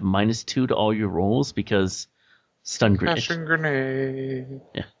mind you have -2 to all your rolls because stun grenade. Passion grenade.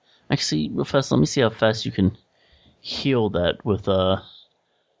 Actually, real fast, let me see how fast you can heal that with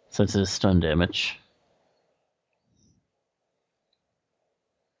sensitive stun damage.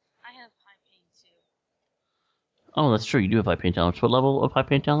 I have high pain too. Oh, that's true. You do have high pain tolerance. What level of high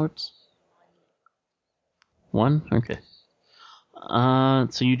pain tolerance? 1? Okay.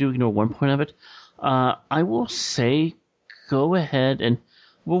 So you do ignore 1 point of it. I will say, go ahead and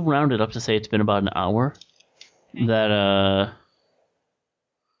we'll round it up to say it's been about an hour. That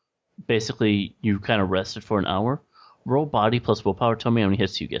basically you kind of rested for an hour. Roll body plus willpower. Tell me how many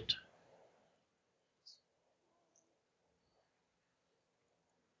hits you get.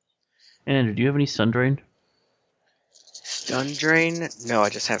 And Andrew, do you have any stun drain? Stun drain? No, I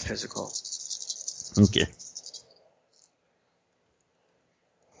just have physical. Okay.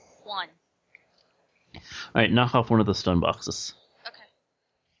 1. Alright, knock off one of the stun boxes. Okay.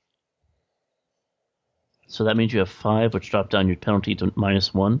 So that means you have 5, which drop down your penalty to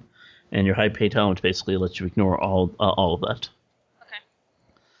 -1, and your high pay talent basically lets you ignore all of that. Okay.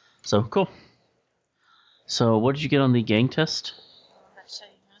 So, cool. So, what did you get on the gang test? That's how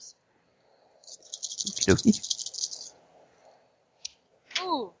you notice. Okey-dokey.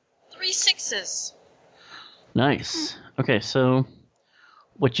 Ooh, 3 6s. Nice. Okay, so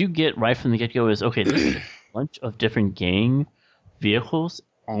what you get right from the get-go is, okay, there's a bunch of different gang vehicles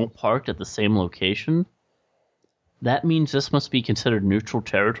all parked at the same location. That means this must be considered neutral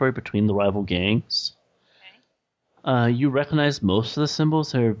territory between the rival gangs. Okay. You recognize most of the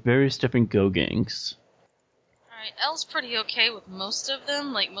symbols. There are various different go gangs. Alright, Elle's pretty okay with most of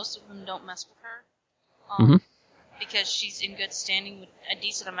them. Like, most of them don't mess with her. Mhm. Because she's in good standing with a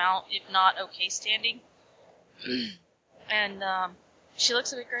decent amount, if not okay standing. And, she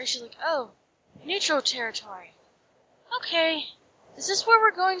looks at it Gray, she's like, oh, neutral territory. Okay. Is this where we're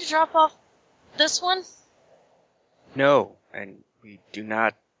going to drop off this one? No, and we do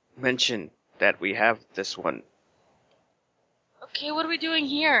not mention that we have this one. Okay, what are we doing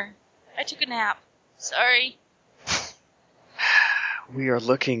here? I took a nap. Sorry. We are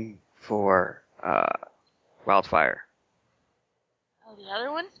looking for, Wildfire. Oh, the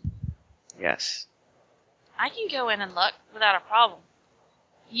other one? Yes. I can go in and look without a problem.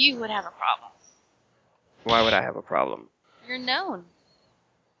 You would have a problem. Why would I have a problem? You're known.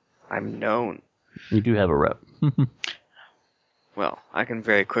 I'm known. You do have a rep. Well, I can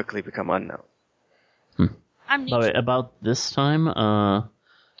very quickly become unknown. I'm By the neutral. way, about this time,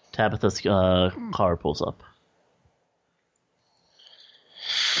 Tabitha's car pulls up.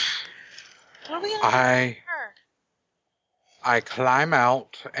 What are we gonna do with her? I climb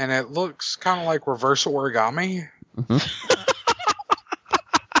out, and it looks kind of like reverse origami.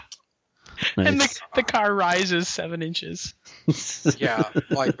 And Nice. the car rises 7 inches. Yeah,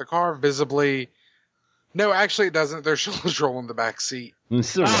 like the car visibly. No, actually, it doesn't. There's still a troll in the back seat. It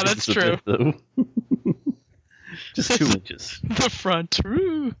still Oh, rises that's a true. bit, though. Just 2 inches. The front.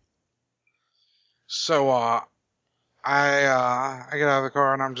 Woo. So, I get out of the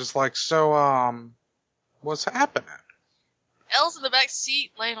car and I'm just like, so, what's happening? Elle's in the back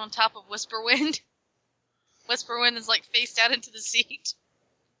seat, laying on top of Whisperwind. Whisperwind is like face down into the seat.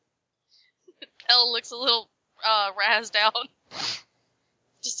 Elle looks a little razzed out,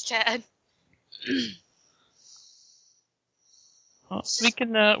 just a tad. Well,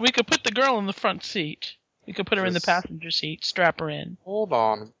 we could put the girl in the front seat. We could put her in the passenger seat, strap her in. Hold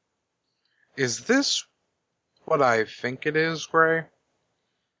on. Is this what I think it is, Gray?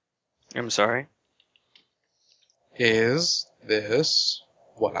 I'm sorry? Is this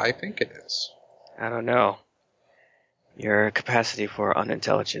what I think it is? I don't know. Your capacity for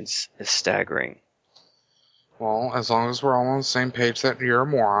unintelligence is staggering. Well, as long as we're all on the same page that you're a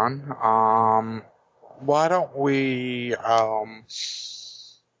moron, why don't we,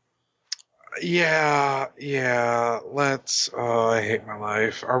 let's, I hate my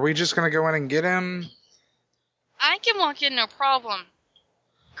life. Are we just gonna go in and get him? I can walk in, no problem.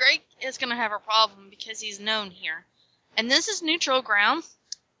 Greg is gonna have a problem because he's known here. And this is neutral ground.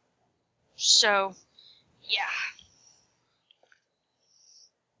 So, yeah.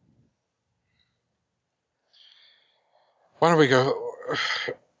 Why don't we go,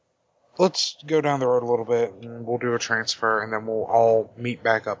 let's go down the road a little bit and we'll do a transfer and then we'll all meet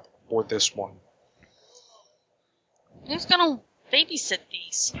back up for this one. Who's gonna babysit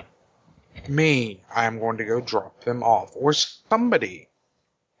these? Me, I am going to go drop them off. Or somebody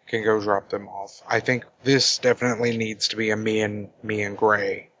can go drop them off. I think this definitely needs to be a me and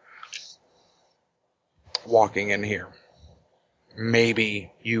Gray walking in here.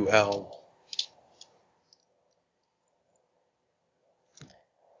 Maybe UL.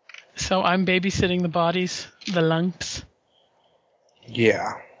 So I'm babysitting the bodies, the lumps.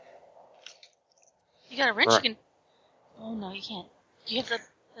 Yeah. You got a wrench Right. you can... Oh, no, you can't. Do you have the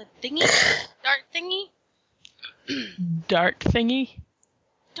thingy? Dart thingy? Dart thingy.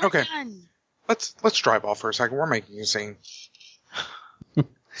 Dart Okay. gun. Let's drive off for a second. We're making a scene.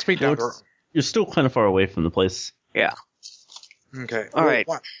 Let's meet down the road. You're still kind of far away from the place. Yeah. Okay. All right.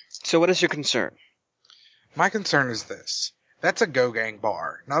 What? So what is your concern? My concern is this. That's a Go Gang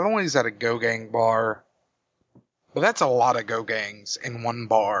bar. Not only is that a Go Gang bar, but that's a lot of Go Gangs in one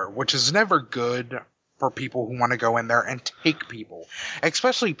bar, which is never good for people who want to go in there and take people.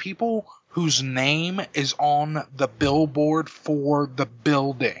 Especially people whose name is on the billboard for the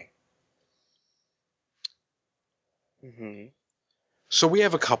building. Mm-hmm. So we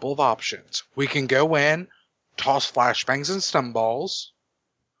have a couple of options. We can go in, toss flashbangs and stun balls,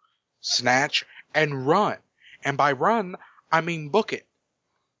 snatch, and run. And by run, I mean book it.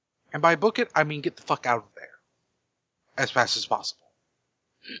 And by book it, I mean get the fuck out of there. As fast as possible.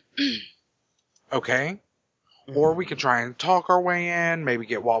 Okay? Or we could try and talk our way in, maybe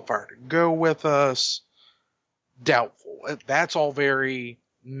get Wildfire to go with us. Doubtful. That's all very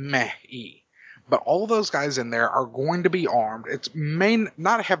meh-y. But all those guys in there are going to be armed. It's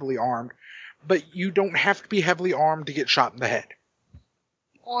not heavily armed, but you don't have to be heavily armed to get shot in the head.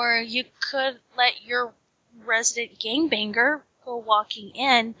 Or you could let your resident gangbanger go walking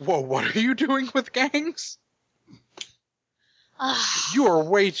in. Whoa, what are you doing with gangs? You are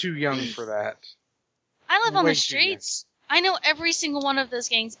way too young for that. I live on Way the too streets. I know every single one of those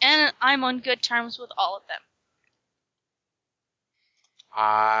gangs, and I'm on good terms with all of them.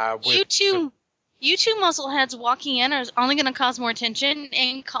 You two muscleheads walking in are only going to cause more tension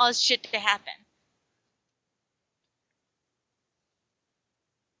and cause shit to happen.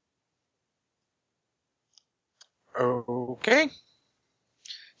 Okay.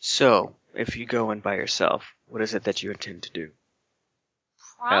 So, if you go in by yourself, what is it that you intend to do?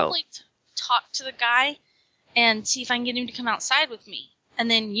 Probably talk to the guy and see if I can get him to come outside with me. And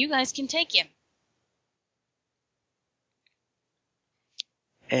then you guys can take him.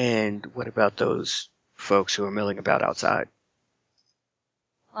 And what about those folks who are milling about outside?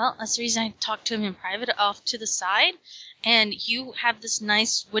 Well, that's the reason I talked to him in private off to the side. And you have this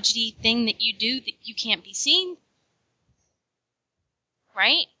nice widgety thing that you do that you can't be seen.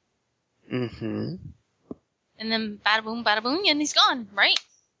 Right? Mm-hmm. And then bada boom, and he's gone, right?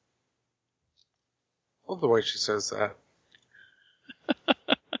 Love the way she says that.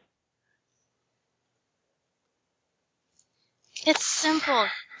 It's simple.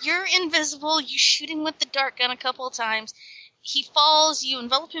 You're invisible, you shoot him with the dart gun a couple of times, he falls, you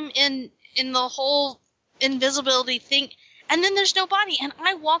envelop him in the whole invisibility thing, and then there's no body, and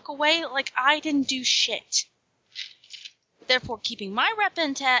I walk away like I didn't do shit. Therefore, keeping my rep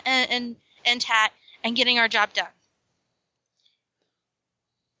intact and getting our job done.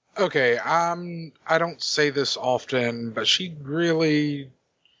 Okay, I don't say this often, but she really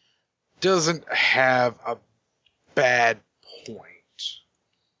doesn't have a bad point.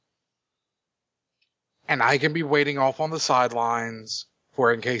 And I can be waiting off on the sidelines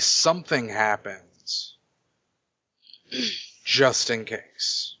for in case something happens. Just in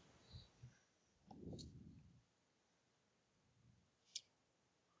case.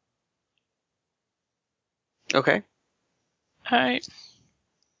 Okay. Alright.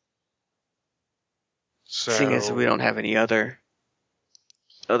 So, Seeing as we don't have any other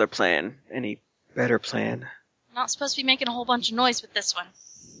plan, any better plan. Not supposed to be making a whole bunch of noise with this one.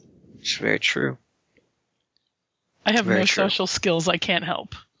 It's very true. I have Very no true. social skills. I can't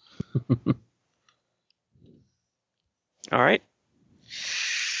help. All right.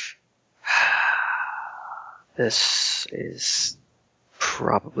 This is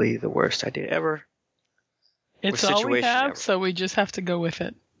probably the worst idea ever. It's Worst all we situation have, ever. so we just have to go with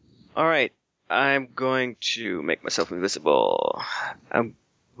it. All right. I'm going to make myself invisible.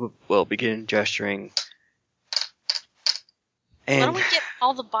 We'll begin gesturing. Why don't And we get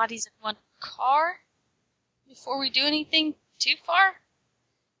all the bodies in one car before we do anything too far?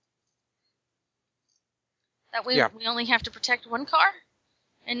 That way Yeah. we only have to protect one car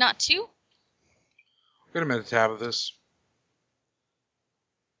and not two? Wait a minute, Tabithus.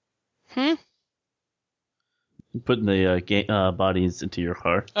 Putting the bodies into your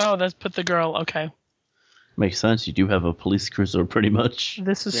car. Oh, that's put the girl. Okay. Makes sense. You do have a police cruiser, pretty much.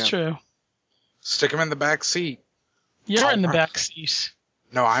 This is Yeah. true. Stick him in the back seat. You're in the back seat.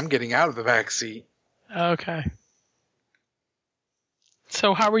 No, I'm getting out of the back seat. Okay.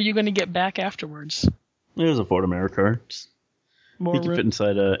 So how are you going to get back afterwards? There's a Ford America. More He can room- fit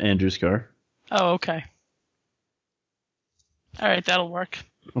inside Andrew's car. Oh, okay. All right, that'll work.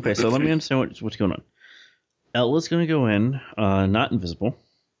 Okay, so let me understand what's going on. Ella's going to go in, not invisible,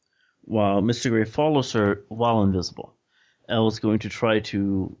 while Mr. Gray follows her while invisible. Ella's going to try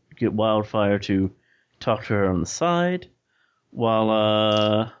to get Wildfire to talk to her on the side,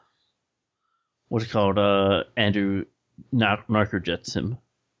 while, what's it called, Andrew narco jets him.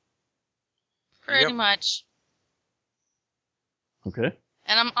 Pretty Yep. much. Okay.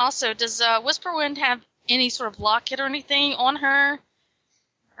 And I'm also, does Whisperwind have any sort of locket or anything on her?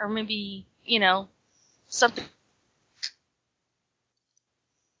 Or maybe, something.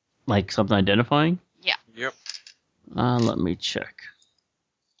 Like something identifying? Yep. Let me check.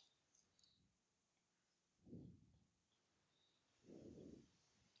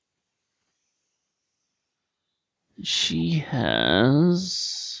 She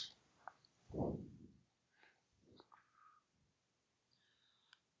has...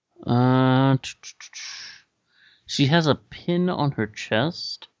 She has a pin on her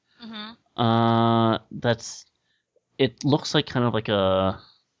chest. Mm-hmm. It looks like kind of like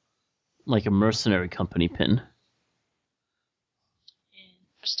a mercenary company pin.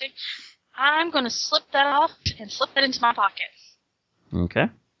 Interesting. I'm going to slip that off and slip that into my pocket. Okay.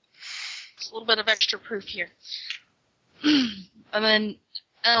 It's a little bit of extra proof here. And then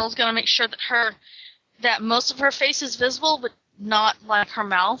Elle's going to make sure that most of her face is visible, but not like her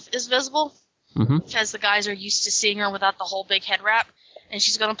mouth is visible. Mm-hmm. Because the guys are used to seeing her without the whole big head wrap. And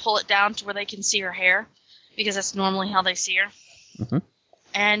she's going to pull it down to where they can see her hair. Because that's normally how they see her. Mm-hmm.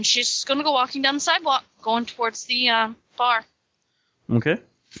 And she's just going to go walking down the sidewalk, going towards the bar. Okay.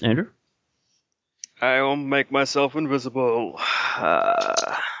 Andrew? I will make myself invisible.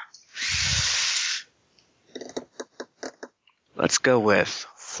 Let's go with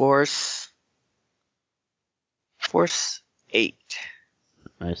Force 8.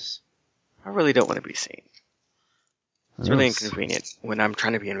 Nice. I really don't want to be seen. It's really Nice. inconvenient when I'm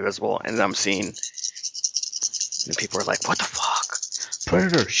trying to be invisible and I'm seen. And people are like, what the fuck?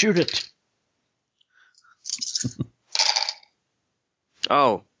 Predator, shoot it!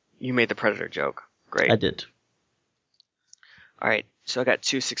 Oh, you made the Predator joke. Great. I did. Alright, so I got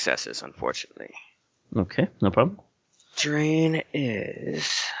 2 successes, unfortunately. Okay, no problem. Drain is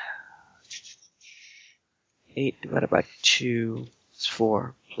 8 divided by 2 is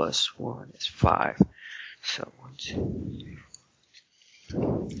 4 plus 1 is 5. So 1, 2, 3,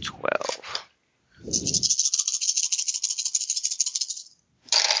 4, 12.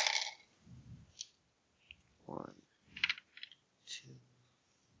 One, 2,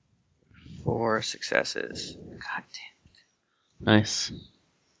 4 successes. God damn. Nice.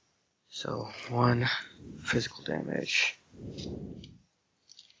 So 1 physical damage.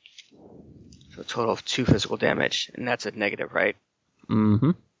 So a total of 2 physical damage, and that's a negative, right?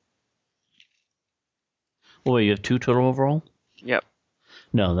 Mm-hmm. Oh, wait, you have 2 total overall? Yep.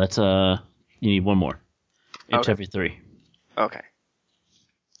 No, that's, you need 1 more. It's Okay. every 3. Okay.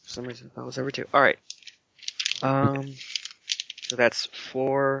 For some reason, that was every 2. Alright. So that's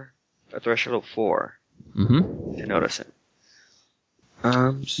 4, a threshold of 4 Mm-hmm. to notice it.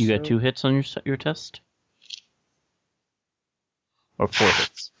 You got 2 hits on your test? Or 4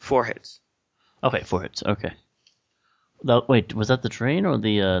 hits? 4 hits. Okay, 4 hits. Okay. Wait, was that the drain or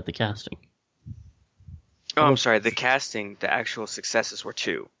the casting? Oh, I'm sorry. The casting, the actual successes were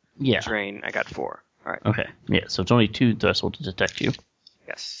 2. Yeah. Drain, I got 4. All right. Okay. Yeah, so it's only 2 threshold to detect you.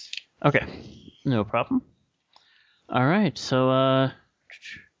 Yes. Okay. No problem. All right, so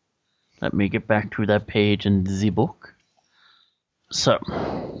let me get back to that page in the book. So,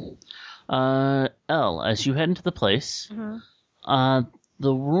 Elle, as you head into the place,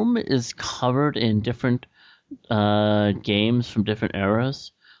 the room is covered in different games from different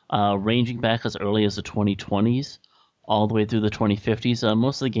eras, ranging back as early as the 2020s, all the way through the 2050s.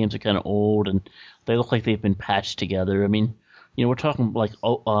 Most of the games are kind of old, and they look like they've been patched together. I mean, we're talking like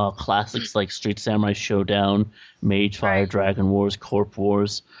classics like Street Samurai Showdown, Mage Fire, Dragon Wars, Corp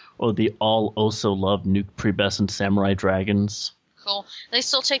Wars, or the all also loved Nuke Prebescent Samurai Dragons. Cool. They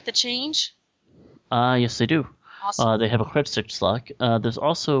still take the change? Yes, they do. Awesome. They have a credit stick slot. There's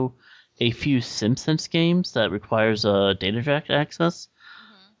also a few SimSense games that requires data jack access.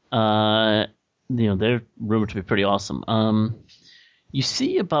 They're rumored to be pretty awesome. You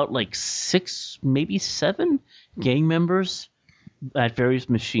see about like 6, maybe 7 gang members at various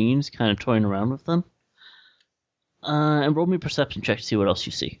machines kind of toying around with them. And roll me a perception check to see what else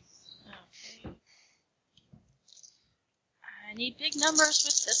you see. Okay. I need big numbers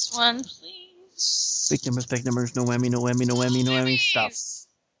with this one, please. Big numbers, no whammy, no whammy, no whammy, no whammy, stop.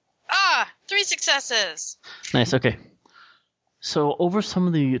 3 successes. Nice, okay. So over some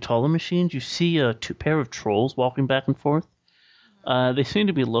of the taller machines, you see a pair of trolls walking back and forth. They seem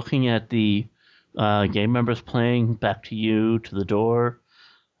to be looking at the game members playing, back to you, to the door.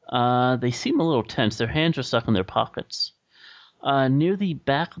 They seem a little tense. Their hands are stuck in their pockets. Near the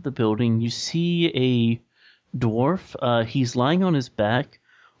back of the building, you see a dwarf. He's lying on his back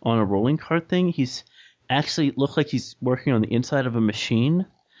on a rolling cart thing. He's actually looked like he's working on the inside of a machine.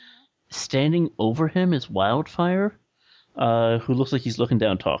 Standing over him is Wildfire, who looks like he's looking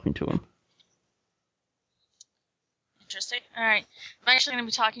down talking to him. Interesting. All right. I'm actually going to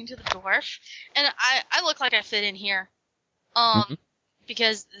be talking to the dwarf. And I look like I fit in here.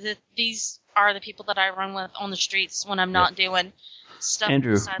 Because these are the people that I run with on the streets when I'm not doing stuff.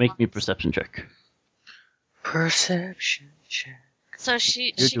 Andrew, make me a perception check. Perception check. So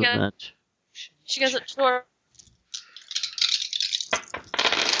she You're doing that. She goes up to her.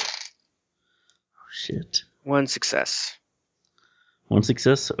 Oh, shit. 1 success. 1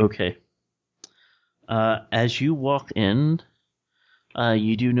 success? Okay. As you walk in,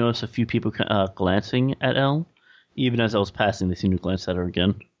 you do notice a few people glancing at Elle. Even as I was passing, they seem to glance at her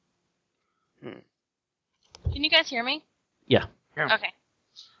again. Can you guys hear me? Yeah. Okay.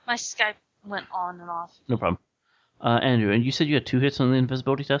 My Skype went on and off. No problem. Andrew, and you said you had 2 hits on the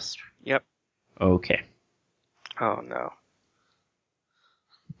invisibility test? Yep. Okay. Oh, no.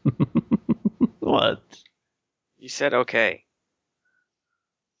 What? You said okay.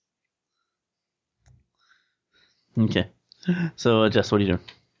 Okay. So, Jess, what are you doing?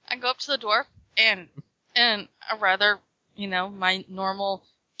 I go up to the dwarf and I rather, my normal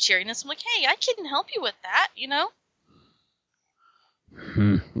cheeriness. I'm like, hey, I couldn't help you with that,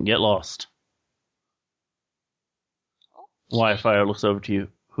 Get lost. Oh, Wildfire looks over to you.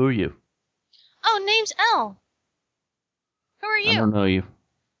 Who are you? Oh, name's Elle. Who are you? I don't know you.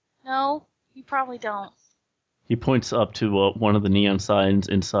 No, you probably don't. He points up to one of the neon signs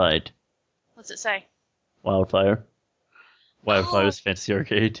inside. What's it say? Wildfire. Wildfire's Fantasy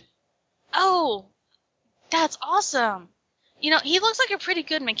Arcade. Oh, that's awesome. He looks like a pretty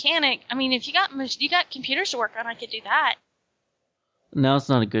good mechanic. I mean, if you got computers to work on, I could do that. Now's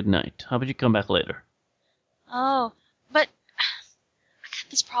not a good night. How about you come back later? Oh, but I got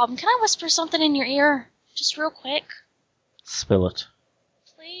this problem. Can I whisper something in your ear? Just real quick. Spill it.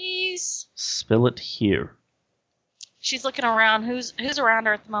 Please? Spill it here. She's looking around. Who's around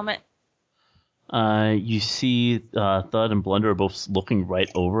her at the moment? You see Thud and Blunder are both looking right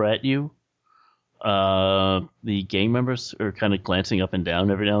over at you. The gang members are kind of glancing up and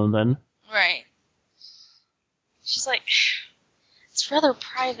down every now and then. Right. She's like, it's rather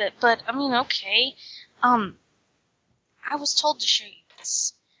private, but I mean, okay. I was told to show you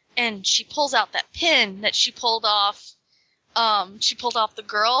this. And she pulls out that pin that she pulled off. She pulled off the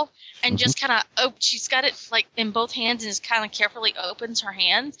girl and just kind of, she's got it like in both hands and just kind of carefully opens her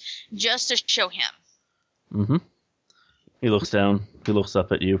hands just to show him. He looks down. He looks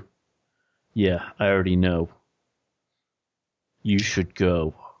up at you. Yeah, I already know. You should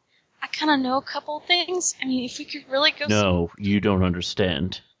go. I kind of know a couple of things. I mean, if we could really go... No, you don't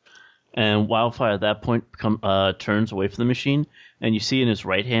understand. And Wildfire at that point turns away from the machine, and you see in his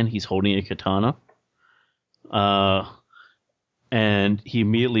right hand he's holding a katana. and he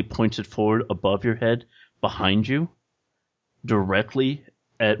immediately points it forward above your head, behind you, directly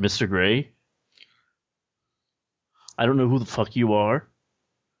at Mr. Gray. I don't know who the fuck you are,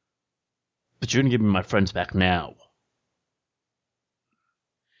 but you're gonna give me my friends back now.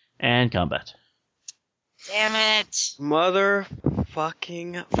 And combat. Damn it.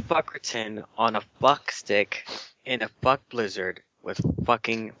 Motherfucking fuckerton on a fuck stick in a fuck blizzard with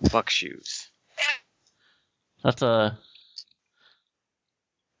fucking fuck shoes. That's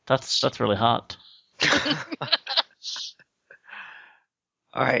really hot.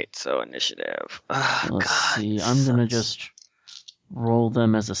 Alright, so initiative. Let's see. I'm gonna just roll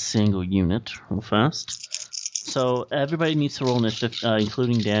them as a single unit real fast. So everybody needs to roll initiative,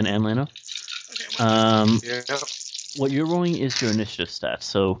 including Dan and Leno. Yeah. What you're rolling is your initiative stat.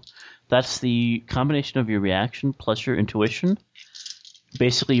 So that's the combination of your reaction plus your intuition.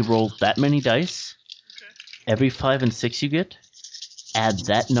 Basically, you roll that many dice. Every 5 and 6 you get, add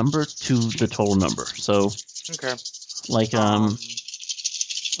that number to the total number. So, Okay. like, hold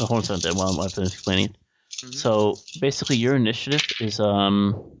on a second while I'm explaining it. Mhm. So, basically, your initiative is,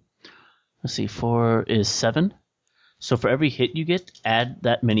 let's see, 4 is 7. So for every hit you get, add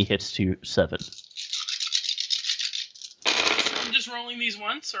that many hits to your 7. I'm just rolling these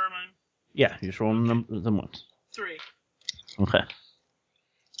once, or am I Yeah, you just roll them once. 3? Okay.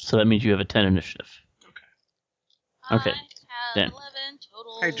 So that means you have a 10 initiative. Okay, I have Dan. 11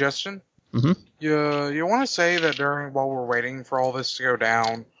 total. Hey, Justin. Mhm. You want to say that while we're waiting for all this to go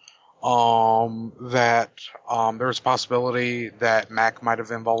down, that there's a possibility that Mac might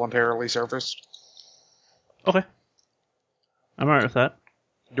have involuntarily surfaced? Okay. I'm alright with that.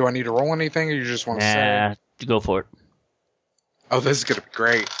 Do I need to roll anything, or you just want to say? Go for it. Oh, this is gonna be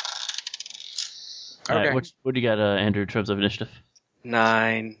great. Okay. Alright, what do you got, Andrew, in terms of initiative?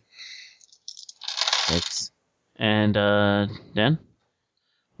 9. Thanks. And, Dan?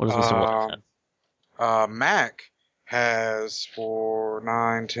 What does Mr. Wallace have? Mac has 4,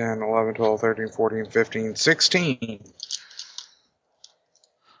 9, 10, 11, 12, 13, 14, 15, 16.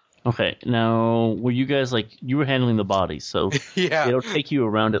 Okay, now, were you guys, you were handling the bodies, so Yeah. it'll take you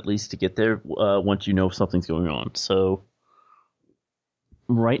around at least to get there once you know something's going on. So,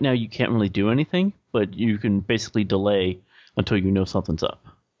 right now you can't really do anything, but you can basically delay until you know something's up.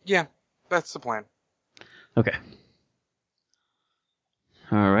 Yeah, that's the plan. Okay.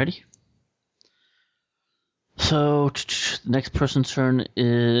 Alrighty. So, the next person's turn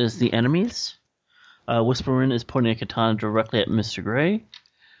is the enemies. Whisperin is pointing a katana directly at Mr. Gray.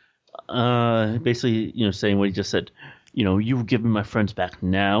 Basically, saying what he just said. You will give me my friends back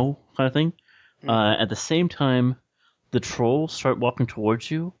now, kind of thing. At the same time, the trolls start walking towards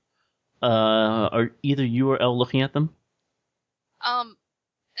you. Are either you or Elle looking at them?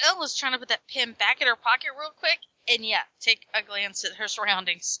 Elle was trying to put that pin back in her pocket real quick, and yeah, take a glance at her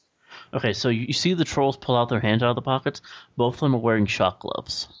surroundings. Okay, so you see the trolls pull out their hands out of the pockets. Both of them are wearing shock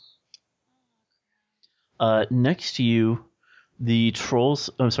gloves. Next to you, the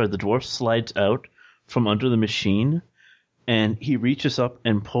dwarf slides out from under the machine, and he reaches up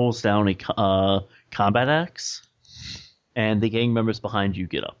and pulls down a combat axe, and the gang members behind you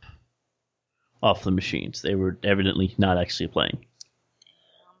get up off the machines. They were evidently not actually playing.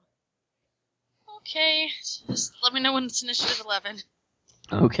 Okay, just let me know when it's initiative 11.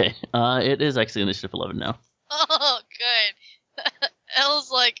 Okay, it is actually initiative 11 now. Oh, good.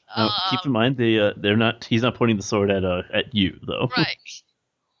 Elle's like, Keep in mind they're not. He's not pointing the sword at you though. Right.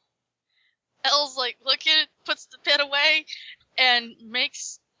 Elle's like, puts the pin away, and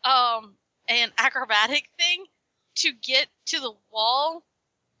makes an acrobatic thing to get to the wall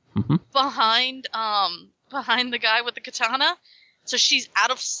behind the guy with the katana. So she's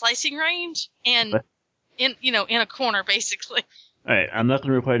out of slicing range and in a corner basically. All right, I'm not going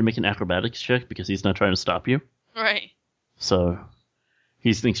to require you to make an acrobatics check because he's not trying to stop you. Right. So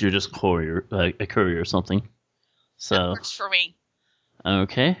he thinks you're just a courier or something. So that works for me.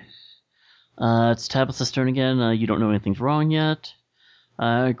 Okay. It's Tabitha's turn again. You don't know anything's wrong yet.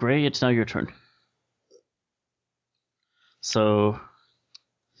 Gray, it's now your turn. So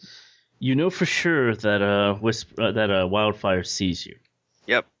you know for sure that Wildfire sees you.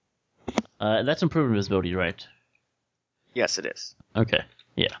 Yep. That's improved visibility, right? Yes, it is. Okay.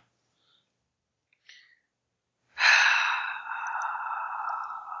 Yeah.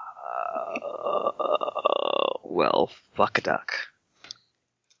 Well, fuck a duck.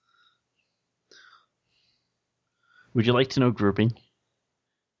 Would you like to know grouping?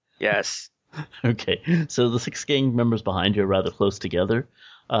 Yes. Okay, so the 6 gang members behind you are rather close together.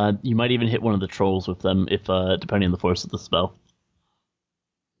 You might even hit one of the trolls with them, if depending on the force of the spell.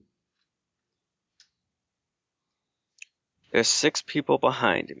 There's 6 people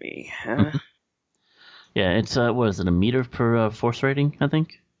behind me, huh? Yeah, it's what is it, a meter per force rating, I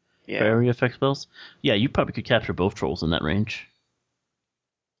think? For Yeah. area effect spells? Yeah, you probably could capture both trolls in that range.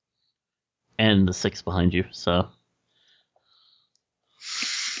 And the 6 behind you, so.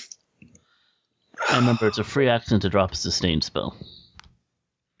 And remember, it's a free action to drop a sustained spell.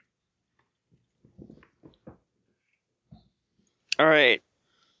 Alright.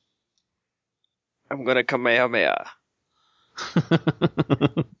 I'm gonna Kamehameha.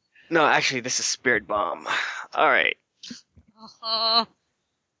 No, actually, this is Spirit Bomb. Alright.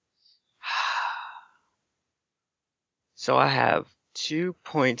 So I have 2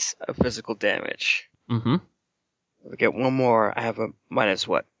 points of physical damage. Mm-hmm. If I get one more, I have a minus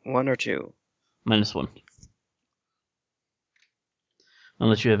what? 1 or 2? -1.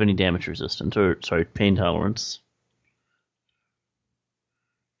 Unless you have any damage resistance, or, sorry, pain tolerance.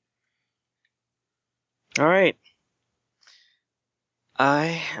 Alright.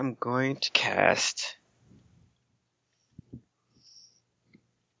 I am going to cast...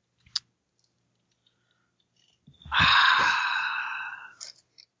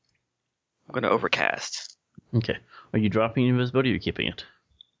 I'm going to overcast. Okay. Are you dropping invisibility or are you keeping it?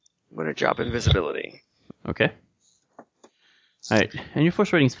 I'm going to drop invisibility. Okay. Alright, and your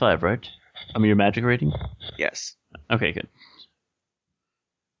force rating's 5, right? I mean, your magic rating? Yes. Okay, good.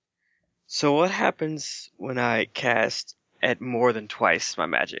 So what happens when I cast at more than twice my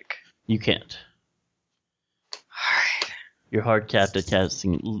magic? You can't. Alright. You're hard capped at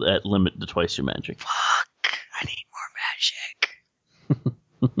casting at limit to twice your magic. Fuck. I need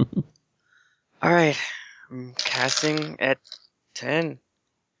more magic. Alright. I'm casting at 10.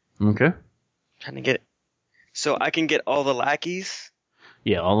 Okay. Trying to get it. So I can get all the lackeys?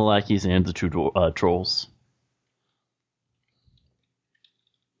 Yeah, all the lackeys and the 2 trolls.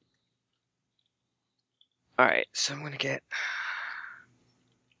 Alright, so I'm gonna get...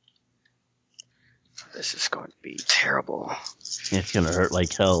 This is going to be terrible. Yeah, it's gonna hurt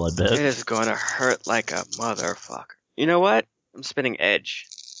like hell, I bet. It is going to hurt like a motherfucker. You know what? I'm spinning Edge.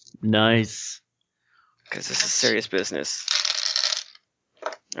 Nice. Because this is serious business.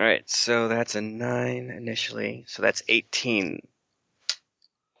 Alright, so that's a 9 initially. So that's 18.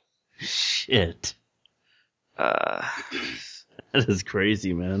 Shit. Uh, That is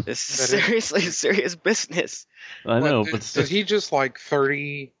crazy, man. this is seriously serious business. I know, Did, but did he just like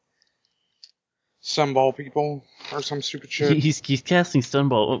 30 sunball people or some stupid shit? he's casting stun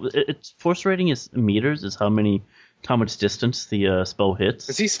ball. Its force rating is meters, is how much distance the spell hits.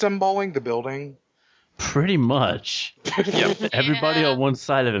 Is he stunballing the building? Pretty much. Yep. Everybody Yeah. on one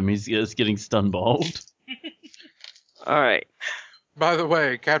side of him, he's getting stun balled. Alright. By the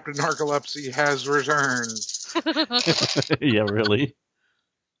way, Captain Narcolepsy has returned. Yeah, really.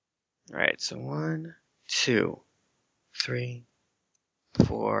 Alright, so 1, 2, 3,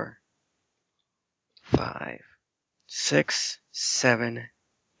 4, 5, 6, 7,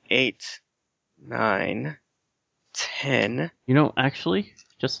 8, 9, 10. You know, actually,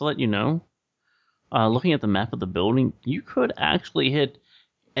 just to let you know, looking at the map of the building, you could actually hit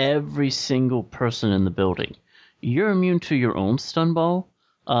every single person in the building. You're immune to your own stun ball.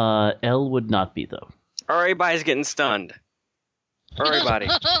 L would not be, though. Everybody's getting stunned. Everybody.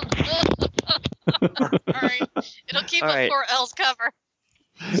 Alright. It'll keep Alright. up poor L's cover.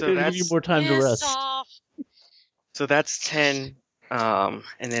 So It'll give you that's more time to Piss rest. off. so that's 10. And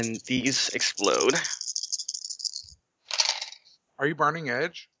then these explode. Are you burning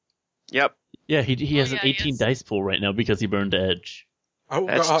Edge? Yep. Yeah, he has Oh, an yeah, he 18 is. dice pool right now because he burned Edge. Oh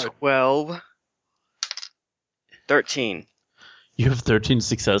That's god. 12. 13. You have 13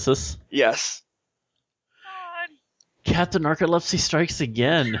 successes. Yes. God. Captain Narcolepsy strikes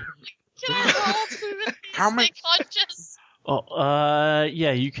again. Can I roll to How stay much- conscious? Oh,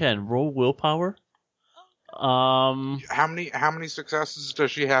 yeah, you can roll willpower. How many successes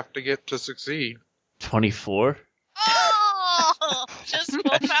does she have to get to succeed? 24. Oh! Just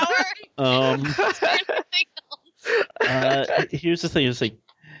willpower? Anything else? Here's the thing: it's like,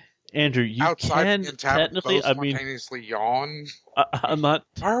 Andrew, you Outside can the tavern, technically. both I mean, spontaneously yawn. I'm not.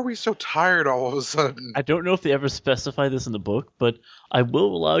 Why are we so tired all of a sudden? I don't know if they ever specify this in the book, but I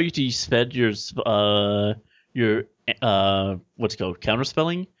will allow you to spend your what's it called,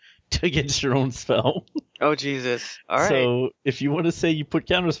 counterspelling to get your own spell. Oh, Jesus. Alright. So if you want to say you put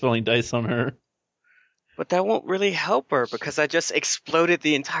counterspelling dice on her, But that won't really help her because I just exploded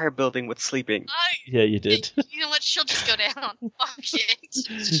the entire building with sleeping. yeah, you did. You know what? She'll just go down. Fuck it.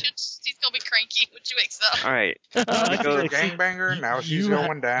 She's gonna be cranky when she wakes up. Alright. She's go- a gangbanger, now she's You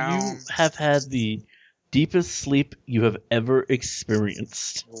going down. You have had the deepest sleep you have ever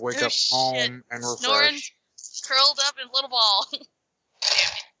experienced. Wake Oh, up shit. home and Snoring, refresh. curled up in a little ball.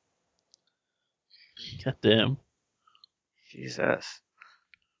 Goddamn. Jesus.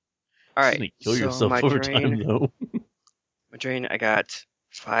 All right. Just kill so yourself my over drain, time, though. my drain, I got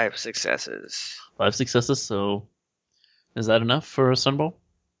 5 successes. 5 successes, so is that enough for a sunball?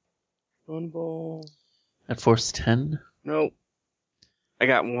 Sunball. At force 10? Nope. I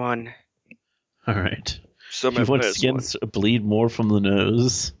got 1. Alright. So You want skins to bleed more from the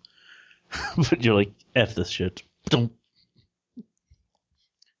nose, but you're like, F this shit. Don't.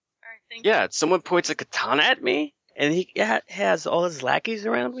 Alright, thank Yeah, someone points a katana at me, and he has all his lackeys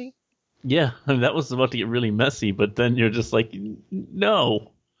around me. Yeah, I mean, that was about to get really messy, but then you're just like,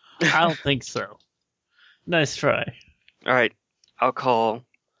 no, I don't think so. Nice try. All right, I'll call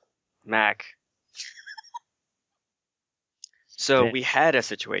Mac. So Okay. we had a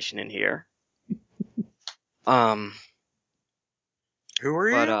situation in here. Who are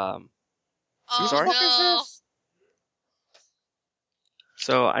you? But Oh, Sorry? no.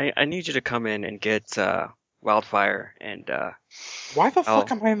 so I need you to come in and get Wildfire and Why the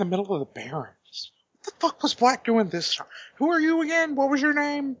fuck Oh. am I in the middle of the Barrens? What the fuck was Black doing this time? Who are you again? What was your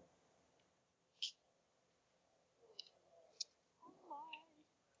name?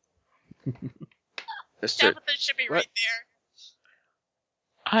 Mr. Tabitha should be What? right there.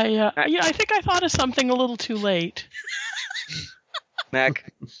 I think I thought of something a little too late.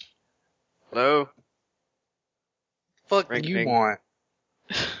 Mac. Hello. Fuck Ring, do you ring. want?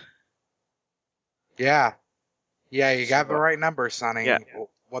 Yeah. Yeah, you got the right number, Sonny. Yeah.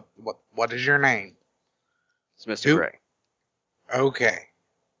 What is your name? It's Mr. Who? Gray. Okay.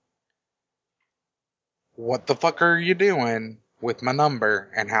 What the fuck are you doing with my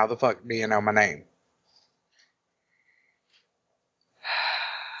number, and how the fuck do you know my name?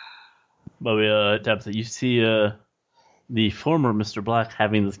 But Tabitha, you see the former Mr. Black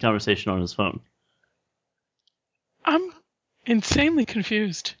having this conversation on his phone. I'm insanely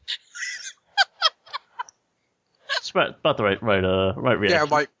confused. It's about the right reaction. Yeah,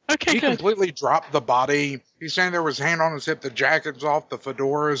 like, Okay, he good. completely dropped the body. He's saying there was hand on his hip, the jacket's off, the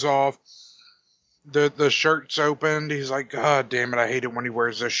fedora's off, the shirt's opened. He's like, God damn it, I hate it when he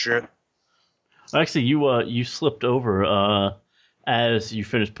wears this shit. Actually, you slipped over as you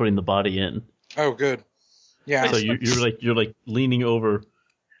finished putting the body in. Oh, good. Yeah. So you're like leaning over,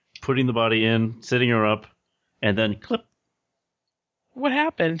 putting the body in, sitting her up, and then clip. What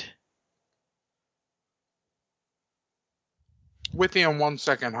happened? With you in 1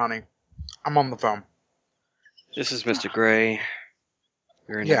 second, honey. I'm on the phone. This is Mr. Gray.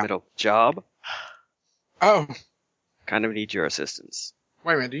 You're in Yeah. the middle of a job. Oh, Kind of need your assistance.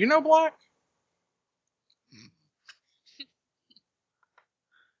 wait a minute. Do you know Black?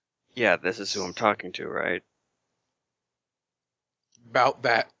 Yeah, this is who I'm talking to, right? About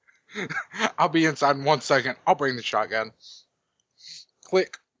that. I'll be inside in 1 second. I'll bring the shotgun.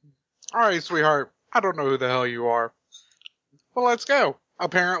 Click. Alright, sweetheart. I don't know who the hell you are. Well, let's go.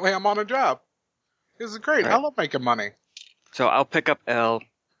 Apparently, I'm on a job. This is great. I Right. love making money. So I'll pick up L.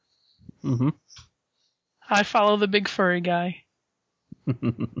 Mm-hmm. I follow the big furry guy.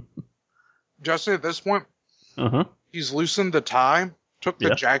 Justin, at this point, Uh-huh. he's loosened the tie, took the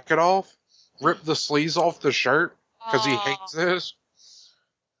Yeah. jacket off, ripped the sleeves off the shirt, because he Aw. hates this,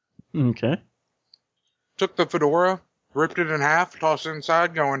 Okay. took the fedora, ripped it in half, tossed it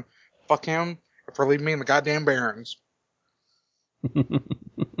inside, going, fuck him for leaving me in the goddamn Barrens.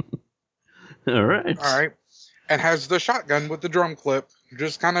 All right. Alright. And has the shotgun with the drum clip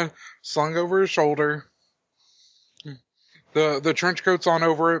just kind of slung over his shoulder. The trench coat's on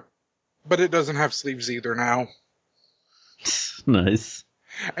over it, but it doesn't have sleeves either now. Nice.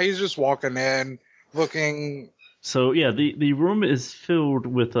 And he's just walking in, looking. So yeah, the room is filled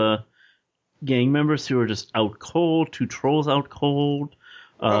with gang members who are just out cold, 2 trolls out cold,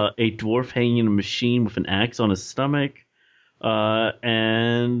 a dwarf hanging in a machine with an axe on his stomach,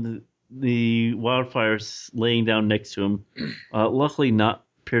 and the wildfire's laying down next to him. Luckily not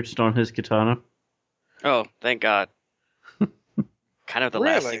perched on his katana. Oh, thank God. Kind of the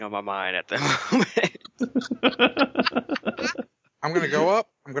last Really? thing on my mind at the moment. I'm going to go up.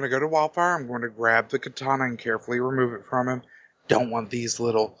 I'm going to go to Wildfire. I'm going to grab the katana and carefully remove it from him. Don't want these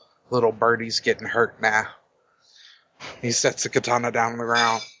little birdies getting hurt now. He sets the katana down on the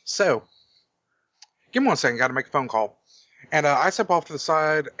ground. So, give me 1 second. Got to make a phone call. And I step off to the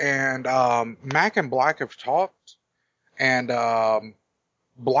side, and Mac and Black have talked. And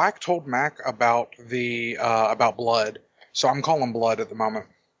Black told Mac about about blood. So I'm calling blood at the moment.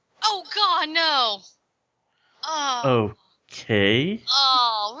 Oh, God, no. Oh. Okay.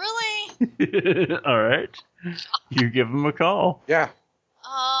 Oh, really? All right. You give him a call. Yeah.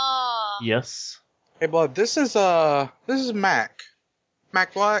 Oh. Yes. Hey, Blood, this is Mac.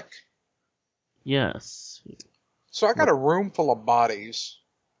 Mac Black. Yes. So I got a room full of bodies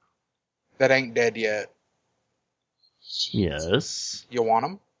that ain't dead yet. Yes. You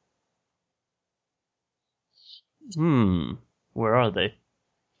want them? Where are they?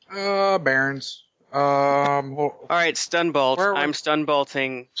 Barons. All right, stun bolt. Where- I'm stun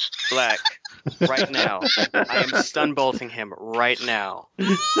bolting Black right now. I am stun bolting him right now.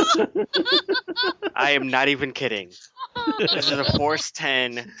 I am not even kidding. This is a Force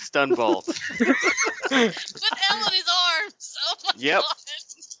 10 stun bolt. With L on his arms. Oh my Yep. god.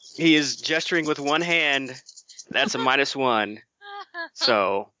 He is gesturing with one hand. That's a -1.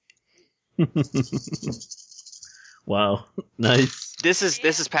 So Wow. Nice. this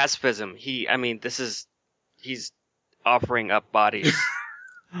is pacifism. He's offering up bodies.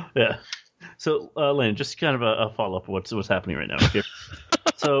 Yeah. So, Lane, just kind of a follow-up of what's happening right now here.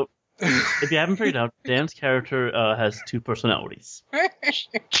 So, if you haven't figured out, Dan's character has two personalities.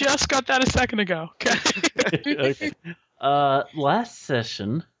 Just got that a second ago. Okay. Okay. Last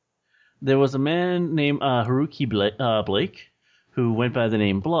session, there was a man named Haruki Blake who went by the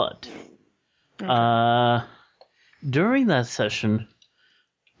name Blood. During that session,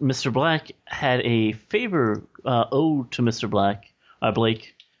 Mr. Black had a favor owed to Mr.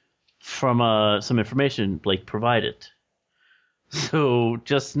 Blake from some information Blake provided. So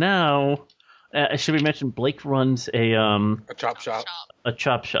just now, should we mention Blake runs a chop shop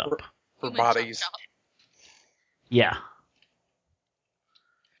chop shop. for Human bodies. chop chop. Yeah.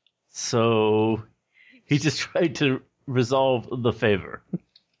 So he just tried to resolve the favor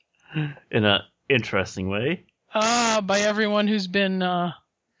in a interesting way. By everyone who's been bombed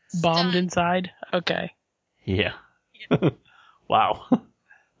Stunned. inside. Okay. Yeah. Wow.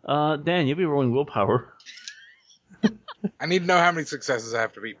 Dan, you'll be rolling willpower. I need to know how many successes I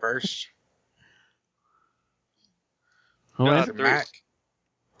have to beat first. Oh, Uh, wait. 3. Mac?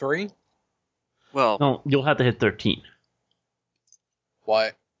 3? Well, No, you'll have to hit 13.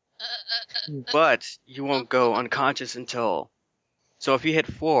 What? but you won't go unconscious until. So if you hit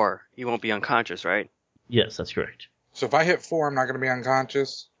 4, you won't be unconscious, right? Yes, that's correct. So if I hit 4, I'm not going to be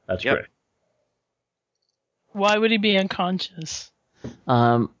unconscious? That's Yep. correct. Why would he be unconscious?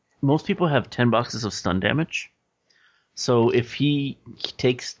 Most people have 10 boxes of stun damage. So if he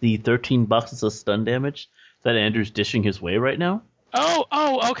takes the 13 boxes of stun damage that Andrew's dishing his way right now,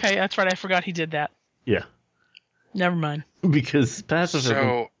 Oh, okay. That's right. I forgot he did that. yeah, Never mind. because pacifism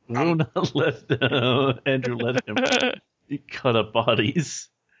So, will not let Andrew let him cut up bodies.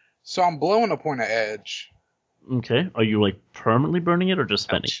 So I'm blowing a point of edge. Okay, are you like permanently burning it or just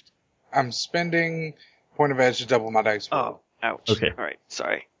spending Ouch. it? I'm spending point of edge to double my dice roll. Oh, ouch. Okay. All right,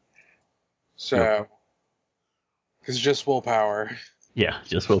 sorry. So, it's just willpower. Yeah,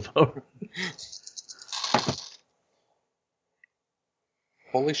 just willpower.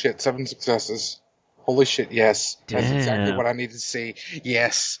 Holy shit, 7 successes. Holy shit, yes. That's exactly Damn. what I needed to see.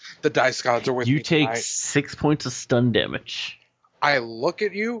 Yes, the dice gods are with You me take tonight. 6 points of stun damage. I look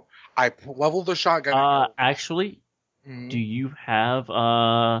at you, I level the shotgun. and go, Actually, "Mhm." do you have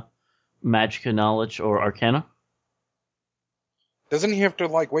Magicka knowledge or Arcana? Doesn't he have to,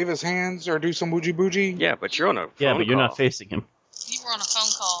 like, wave his hands or do some bougie bougie? Yeah, but you're on a phone Yeah, but you're call. not facing him. You were on a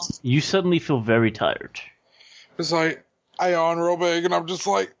phone call. You suddenly feel very tired. It's like, I yawn real big, and I'm just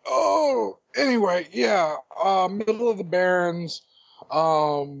like, oh, anyway, yeah, middle of the Barrens.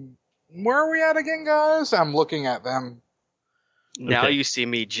 Where are we at again, guys? I'm looking at them. Now Okay. you see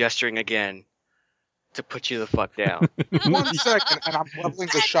me gesturing again to put you the fuck down. 1 second, and I'm leveling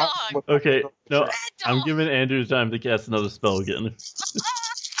the Bad shot. dog. with Okay, no, Bad I'm dog. giving Andrew time to cast another spell again.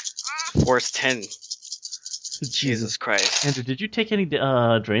 Force 10. Jesus Christ. Andrew, did you take any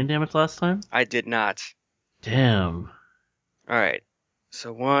drain damage last time? I did not. Damn. Alright.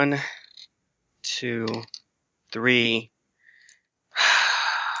 So 1, 2, 3.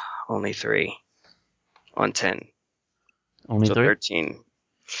 Only 3. On 10. Only So 3? 13.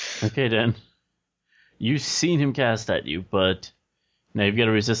 Okay, Dan. You've seen him cast at you, but now you've got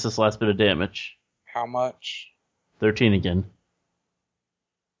to resist this last bit of damage. How much? 13 again.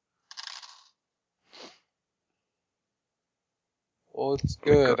 Well, it's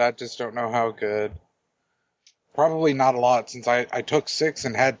good. I just don't know how good. Probably not a lot, since I took 6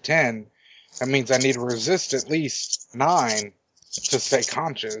 and had 10. That means I need to resist at least 9 to stay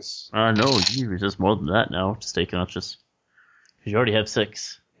conscious. No, you resist more than that now to stay conscious. Because you already have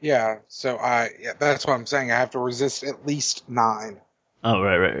 6. Yeah, so that's what I'm saying. I have to resist at least 9 Oh,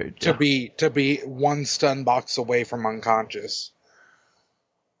 right. to Yeah. be 1 stun box away from unconscious.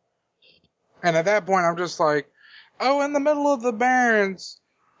 And at that point, I'm just like, oh, in the middle of the Barrens,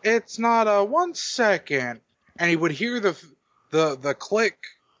 It's not a 1 second. And he would hear the click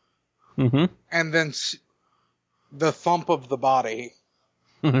Mm-hmm. and then the thump of the body.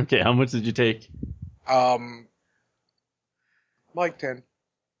 Okay, how much did you take? Like 10.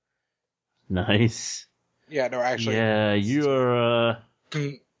 Nice. Yeah, no, actually. Yeah, you're,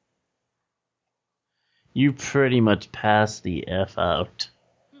 Mm, you pretty much passed the F out.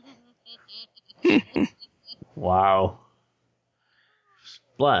 Wow.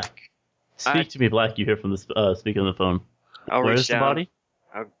 Black. Speak to me, Black. You hear from the speaker on the phone. I'll Where's reach the down. body?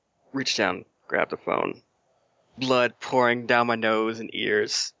 I'll reach down, grab the phone. Blood pouring down my nose and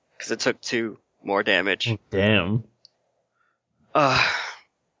ears because it took 2 more damage. Damn.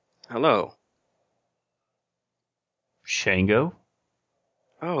 Hello. Shango?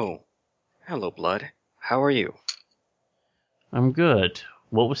 Oh, hello, Blood. How are you? I'm good.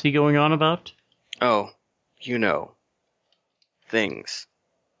 What was he going on about? Oh, you know. Things.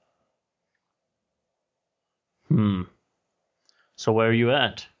 So where are you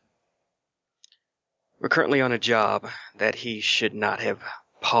at? We're currently on a job that he should not have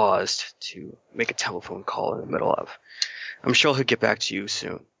paused to make a telephone call in the middle of. I'm sure he'll get back to you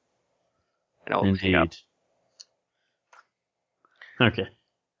soon. And I'll hang up. Indeed. Okay.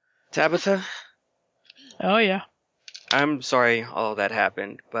 Tabitha, Oh yeah. I'm sorry all of that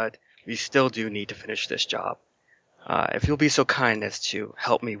happened, but we still do need to finish this job. If you'll be so kind as to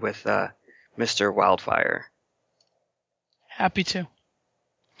help me with Mr. Wildfire. Happy to.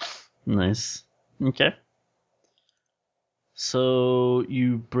 Nice. Okay. So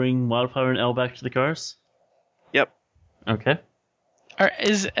you bring Wildfire and Elle back to the cars? Yep. Okay.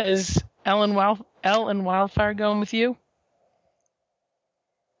 Is Elle and Wildfire going with you?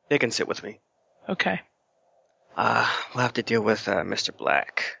 They can sit with me. Okay. We'll have to deal with Mr.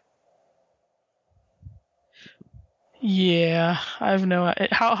 Black. Yeah, I've no.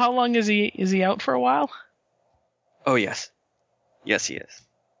 How long is he? Is he out for a while? Oh, yes. Yes, he is.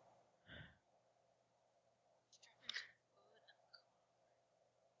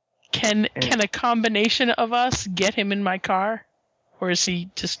 Can a combination of us get him in my car, or is he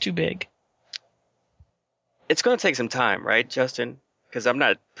just too big? It's going to take some time, right, Justin? Because I'm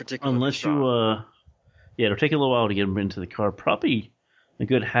not particularly Unless strong. yeah, it'll take a little while to get him into the car. Probably a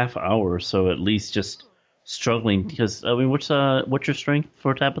good half hour or so at least, just struggling. Because, I mean, what's your strength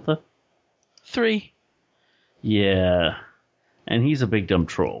for Tabitha? 3. Yeah. And he's a big dumb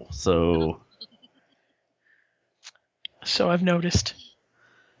troll, so... So I've noticed.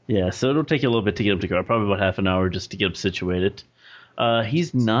 Yeah, so it'll take you a little bit to get him to the car. Probably about half an hour just to get him situated.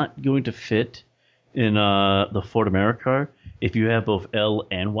 He's not going to fit in the Ford America car if you have both Elle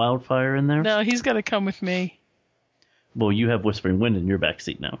and Wildfire in there. No, he's got to come with me. Well, you have Whispering Wind in your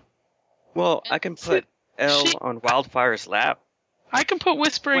backseat now. Well, I can put Elle on Wildfire's lap. I can put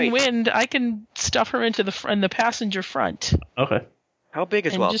Whispering Wind. I can stuff her into the passenger front. Okay. How big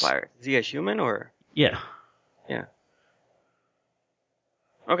is And Wildfire? Is he a human or? Yeah. Yeah.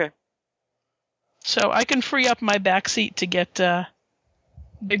 Okay. So I can free up my backseat to get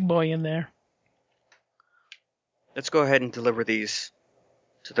Big Boy in there. Let's go ahead and deliver these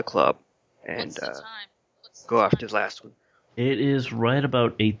to the club and What's the time? What's the go time? after the last one. It is right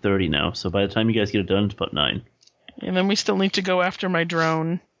about 8:30 now, so by the time you guys get it done, it's about 9. And then we still need to go after my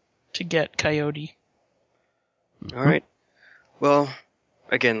drone to get Coyote. All right. Well,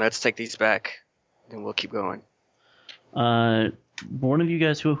 again, let's take these back, and we'll keep going. One of you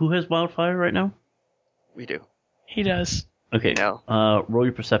guys who has Wildfire right now? We do. He does. Okay. No. Roll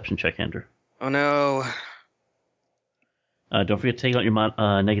your perception check, Andrew. Oh no. Don't forget to take out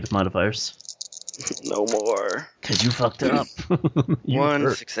your negative modifiers. No more. Because you fucked it up. One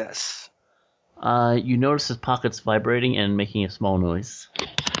hurt. success. You notice his pockets vibrating and making a small noise.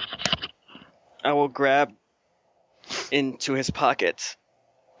 I will grab into his pocket,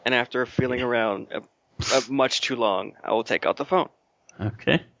 and after feeling around much too long, I will take out the phone.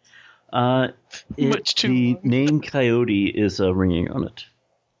 Okay. Much too the long. name Coyote is ringing on it.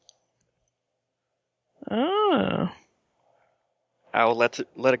 Oh. I will let it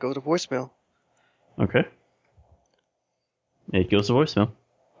go to voicemail, Okay. It goes to voicemail.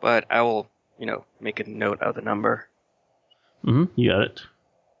 but I will, make a note of the number. Mm-hmm. You got it.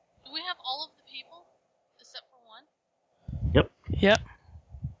 Do we have all of the people except for one? Yep.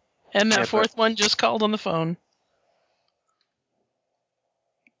 And that Yeah, fourth one just called on the phone.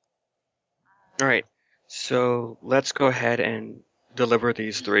 All right. So let's go ahead and deliver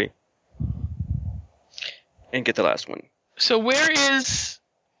these 3, and get the last one. So where is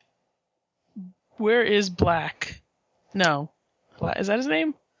Black? No. Black, is that his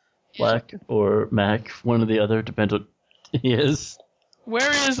name? Black or Mac, one or the other, depends what he is.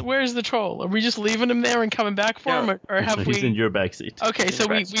 Where's the troll? Are we just leaving him there and coming back for him, or have He's we? in your backseat. Okay, so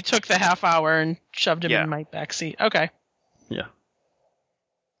we took the half hour and shoved him in my back seat. Okay. Yeah.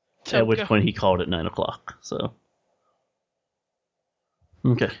 So At which point he called at 9 o'clock. So.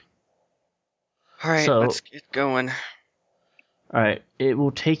 Okay. All right, So- let's get going. All right. It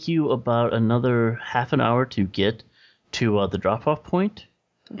will take you about another half an hour to get to the drop-off point.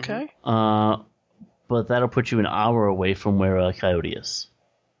 Okay. But that'll put you an hour away from where Coyote is.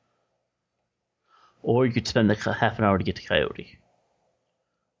 Or you could spend the half an hour to get to Coyote.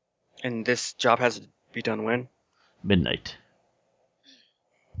 And this job has to be done when? Midnight.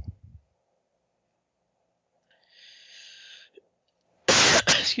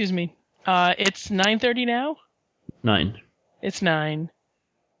 Excuse me. It's 9:30 now. 9. It's 9.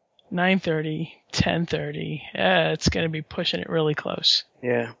 9:30. 10:30. It's gonna be pushing it really close.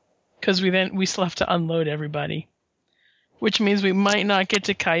 Yeah. Because we still have to unload everybody, which means we might not get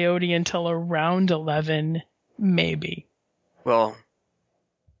to Coyote until around 11, maybe. Well.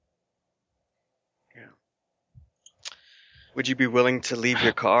 Yeah. Would you be willing to leave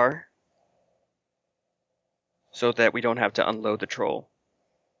your car so that we don't have to unload the troll?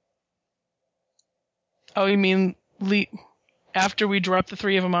 Oh, you mean after we drop the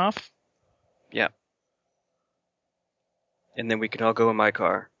 3 of them off? Yeah. And then we can all go in my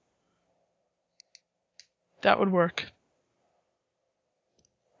car. That would work.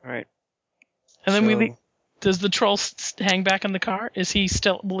 All right. And then So- does the troll hang back in the car? Will he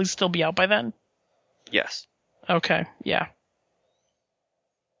still be out by then? Yes. Okay, yeah.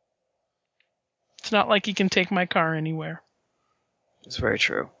 It's not like he can take my car anywhere. It's very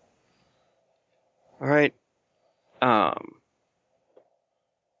true. All right.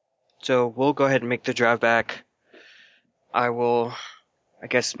 So we'll go ahead and make the drive back. I will, I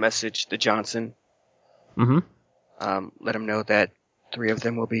guess, message the Johnson. Mm-hmm. Let him know that 3 of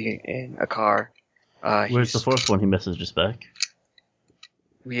them will be in a car. Where's the 4th one? He messaged back.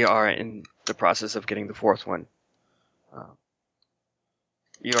 We are in the process of getting the 4th one.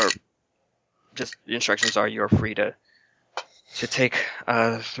 The instructions are you're free to take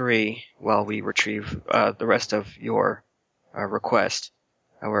 3 while we retrieve the rest of your request.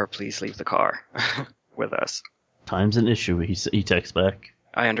 However, please leave the car with us. Time's an issue, he texts back.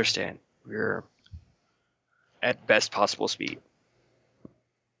 I understand. We're at best possible speed.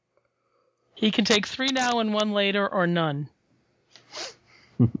 He can take 3 now and 1 later, or none.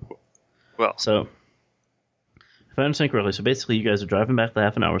 Well, So, if I understand correctly, so basically you guys are driving back the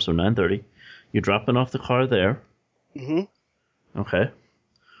half an hour, so 9:30. You're dropping off the car there. mm-hmm. Okay.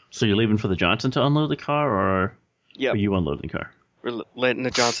 So you're leaving for the Johnson to unload the car, or Yep. are you unloading the car? We're letting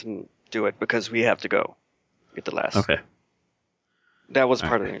the Johnson do it because we have to go get the last. Okay. That was All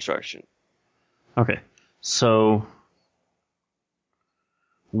part right. of the instruction. Okay. So,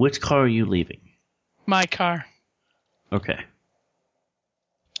 which car are you leaving? My car. Okay.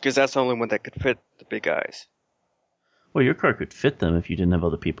 Because that's the only one that could fit the big guys. Well, your car could fit them if you didn't have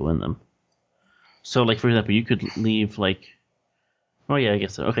other people in them. So, like, for example, you could leave, like... Oh, yeah, I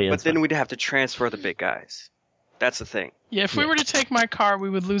guess so. Okay, yeah, But that's then fine. we'd have to transfer the big guys. That's the thing. Yeah, if we Yeah. were to take my car, we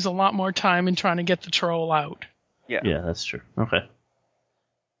would lose a lot more time in trying to get the troll out. Yeah. Yeah, that's true. Okay.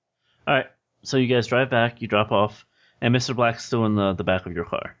 Alright, so you guys drive back, you drop off, and Mr. Black's still in the back of your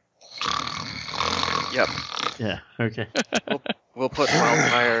car. Yep. Yeah, okay. We'll put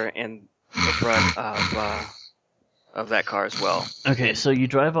Wildfire in the front of that car as well. Okay, so you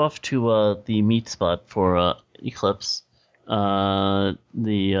drive off to the meet spot for Eclipse,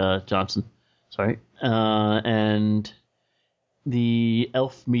 the Johnson, sorry, and the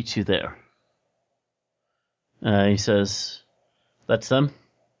elf meets you there. He says, "That's them."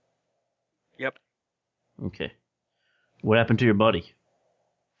 Yep. Okay. What happened to your buddy?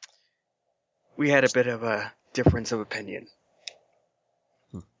 We had a bit of a difference of opinion.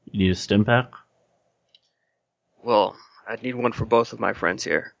 You need a stim pack? Well, I'd need one for both of my friends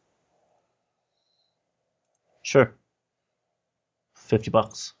here. Sure.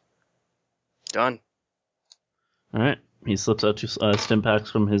 $50. Done. All right. He slips out 2 stim packs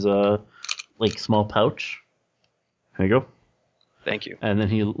from his like small pouch. There you go. Thank you. And then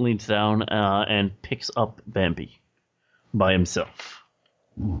he leans down and picks up Bambi by himself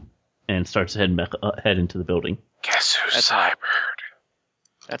and starts heading back head into the building. Guess who's That's Cybird?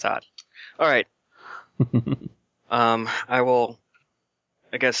 That's odd. All right. I will,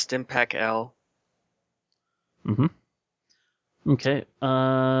 I guess, Stimpack L. Mm-hmm. Okay.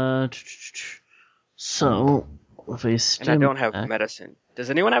 So with a stim And I don't have pack- medicine. Does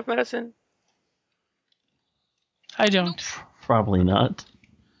anyone have medicine? I don't. Probably not.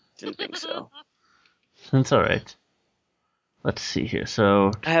 Didn't think so. That's all right. Let's see here.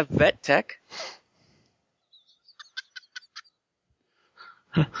 So, I have vet tech.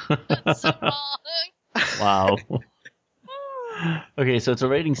 That's so wrong. wow. Okay, so it's a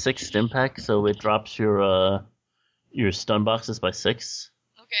rating 6 stim pack, so it drops your stun boxes by 6.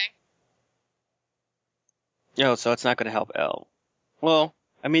 Okay. Yo, so it's not going to help L. Well,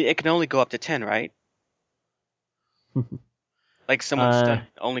 I mean, it can only go up to 10, right? Like someone's stun can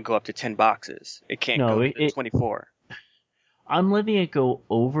only go up to 10 boxes. It can't go to 24. I'm letting it go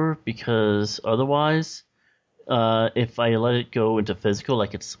over because otherwise, if I let it go into physical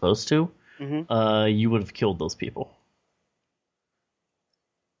like it's supposed to, you would have killed those people.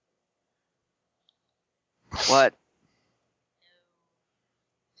 What?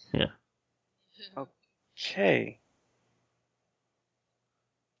 Yeah. Okay.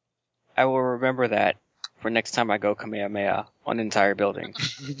 I will remember that for next time I go Kamehameha on an entire building.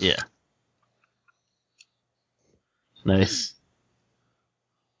 Yeah. Nice.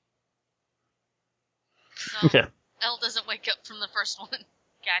 So Okay. Elle doesn't wake up from the first one.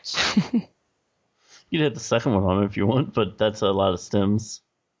 Gotcha. You'd hit the second one on him if you want, but that's a lot of stims.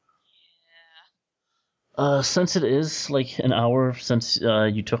 Since it is like an hour since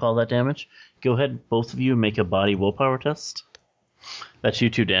you took all that damage, go ahead, both of you, make a body willpower test. That's you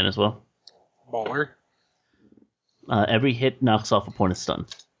too, Dan, as well. Baller. Every hit knocks off a point of stun.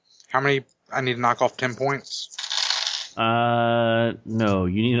 How many? I need to knock off 10 points. No,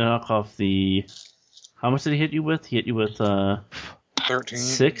 you need to knock off the. How much did he hit you with? He hit you with 13.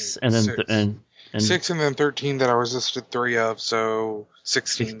 6, and then Six. and 6 and then 13 that I resisted 3 of, so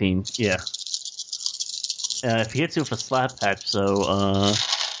 16. 16. Yeah. If he hits you with a slap patch, so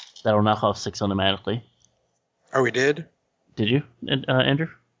that'll knock off 6 automatically. Oh, he did? Did you, Andrew?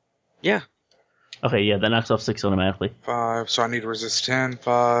 Yeah. Okay, yeah, that knocks off 6 automatically. 5, so I need to resist 10.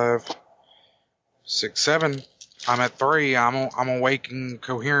 5, 6, 7. I'm at 3. I'm awake and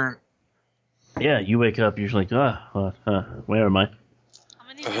coherent. Yeah, you wake up, you're like, where am I? How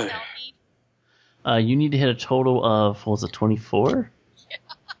many does Elle need? You need to hit a total of, what was it, 24? Yeah.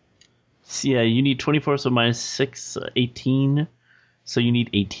 So, yeah, you need 24, so minus 6, 18. So you need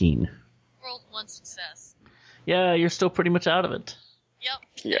 18. Rolled 1 success. Yeah, you're still pretty much out of it.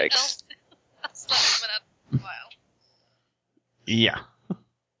 Yep. Yikes. That's not been up a while. Yeah.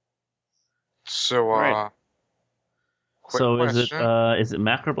 So, Right. quick So question. is it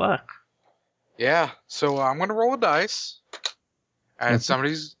Mac or Black? Yeah, so I'm going to roll a dice. And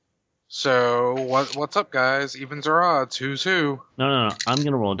somebody's... So, what's up, guys? Evens or odds? Who's who? No. I'm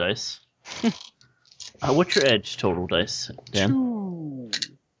going to roll a dice. What's your edge total dice, Dan?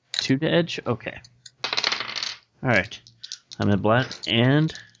 2 to edge? Okay. Alright. I'm at Black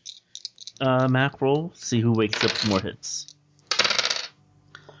and Mac roll. See who wakes up for more hits.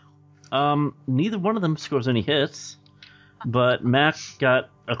 Neither one of them scores any hits, but Mac got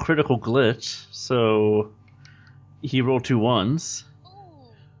a critical glitch, so he rolled 2 1s.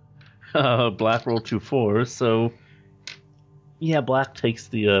 Black rolled 2 4s, so yeah, Black takes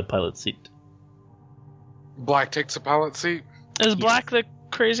the pilot seat. Black takes a pilot seat. Is Black the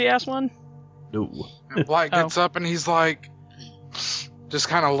crazy ass one? No. And Black gets up and he's like, just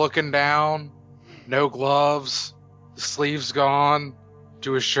kind of looking down, no gloves, the sleeves gone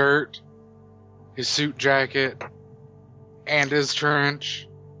to his shirt, his suit jacket, and his trench.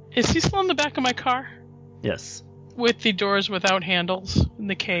 Is he still in the back of my car? Yes. With the doors without handles in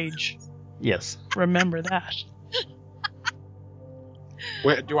the cage. Yes. Remember that.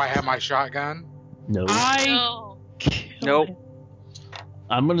 Wait, do I have my shotgun? No. No. Nope.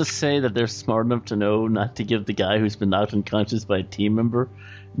 I'm going to say that they're smart enough to know not to give the guy who's been knocked unconscious by a team member,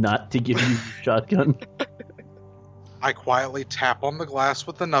 not to give you your shotgun. I quietly tap on the glass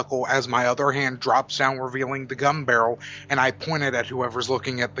with the knuckle as my other hand drops down, revealing the gun barrel, and I point it at whoever's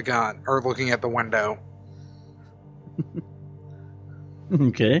looking at the gun, or looking at the window.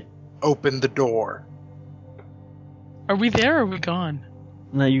 Okay. Open the door. Are we there or are we gone?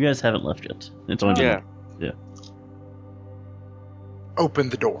 No, you guys haven't left yet. It's only Yeah. Yeah. Open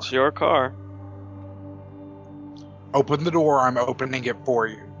the door. It's your car. Open the door, I'm opening it for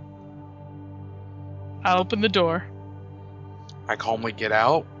you. I'll open the door. I calmly get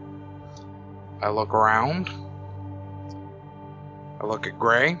out. I look around. I look at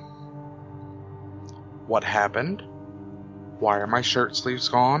Gray. What happened? Why are my shirt sleeves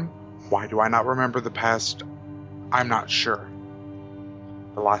gone? Why do I not remember the past? I'm not sure.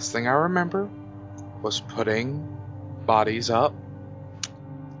 The last thing I remember was putting bodies up.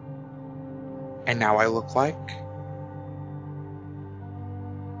 And now I look like...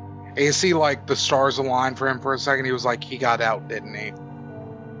 You see, like, the stars aligned for him for a second. He was like, he got out, didn't he?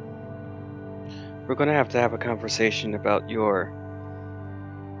 we're going to have a conversation about your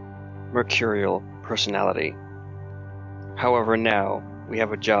mercurial personality. However, now we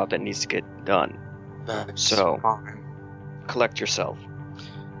have a job that needs to get done. That's So- fine. Collect yourself.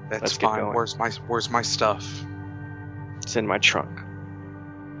 That's Let's get fine. going. Where's my stuff? It's in my trunk.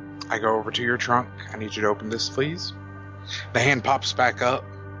 I go over to your trunk. I need you to open this, please. The hand pops back up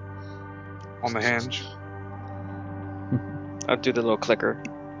on the hinge. I'll do the little clicker.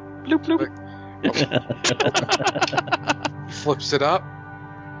 Bloop, bloop. Flips it up.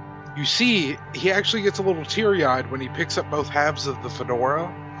 You see, he actually gets a little teary-eyed when he picks up both halves of the fedora,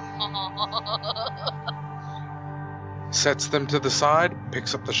 sets them to the side,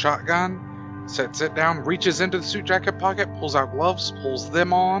 picks up the shotgun, sets it down, reaches into the suit jacket pocket, pulls out gloves, pulls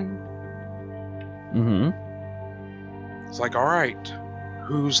them on. Mm-hmm. It's like, all right,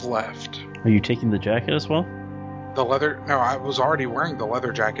 who's left? Are you taking the jacket as well? The leather? No, I was already wearing the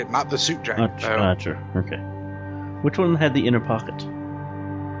leather jacket, not the suit jacket. Gotcha. Okay. Which one had the inner pocket?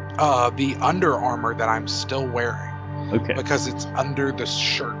 The Under Armour that I'm still wearing, Okay. because it's under the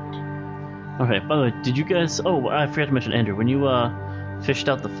shirt. Okay, by the way, did you guys... Oh, I forgot to mention, Andrew, when you fished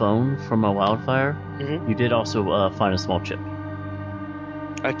out the phone from a wildfire, Mhm. you did also find a small chip.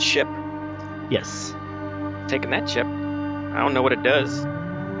 A chip. Yes. Taking that chip. I don't know what it does,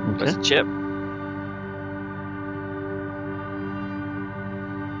 but it's Okay. a chip.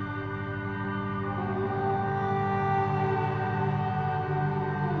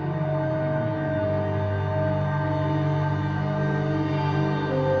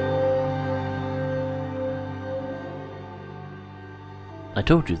 I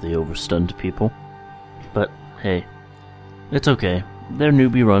told you they overstunned people. But, hey, it's okay. They're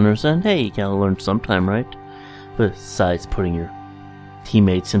newbie runners, and hey, you gotta learn sometime, right? Besides putting your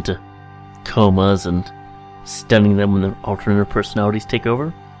teammates into comas and stunning them when their alternate personalities take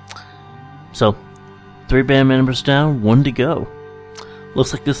over. So, 3 band members down, 1 to go.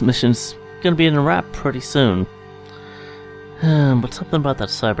 Looks like this mission's gonna be in a wrap pretty soon. But something about that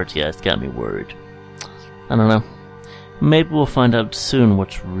cyber TI's got me worried. I don't know. Maybe we'll find out soon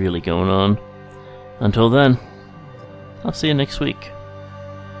what's really going on. Until then, I'll see you next week.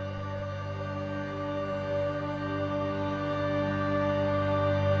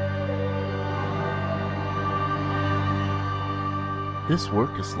 This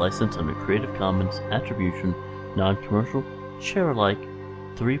work is licensed under Creative Commons Attribution, Non-Commercial, Share-alike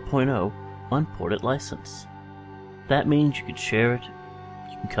 3.0 Unported license. That means you can share it,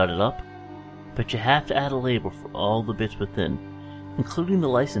 you can cut it up, but you have to add a label for all the bits within, including the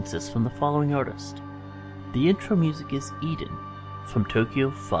licenses from the following artist. The intro music is Eden from Tokyo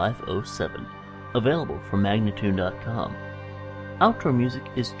 507, available from Magnatune.com. Outro music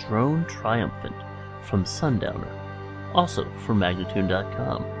is Drone Triumphant from Sundowner, also from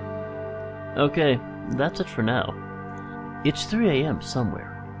Magnatune.com. Okay, that's it for now. It's 3 a.m. somewhere.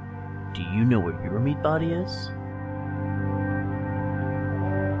 Do you know where your meat body is?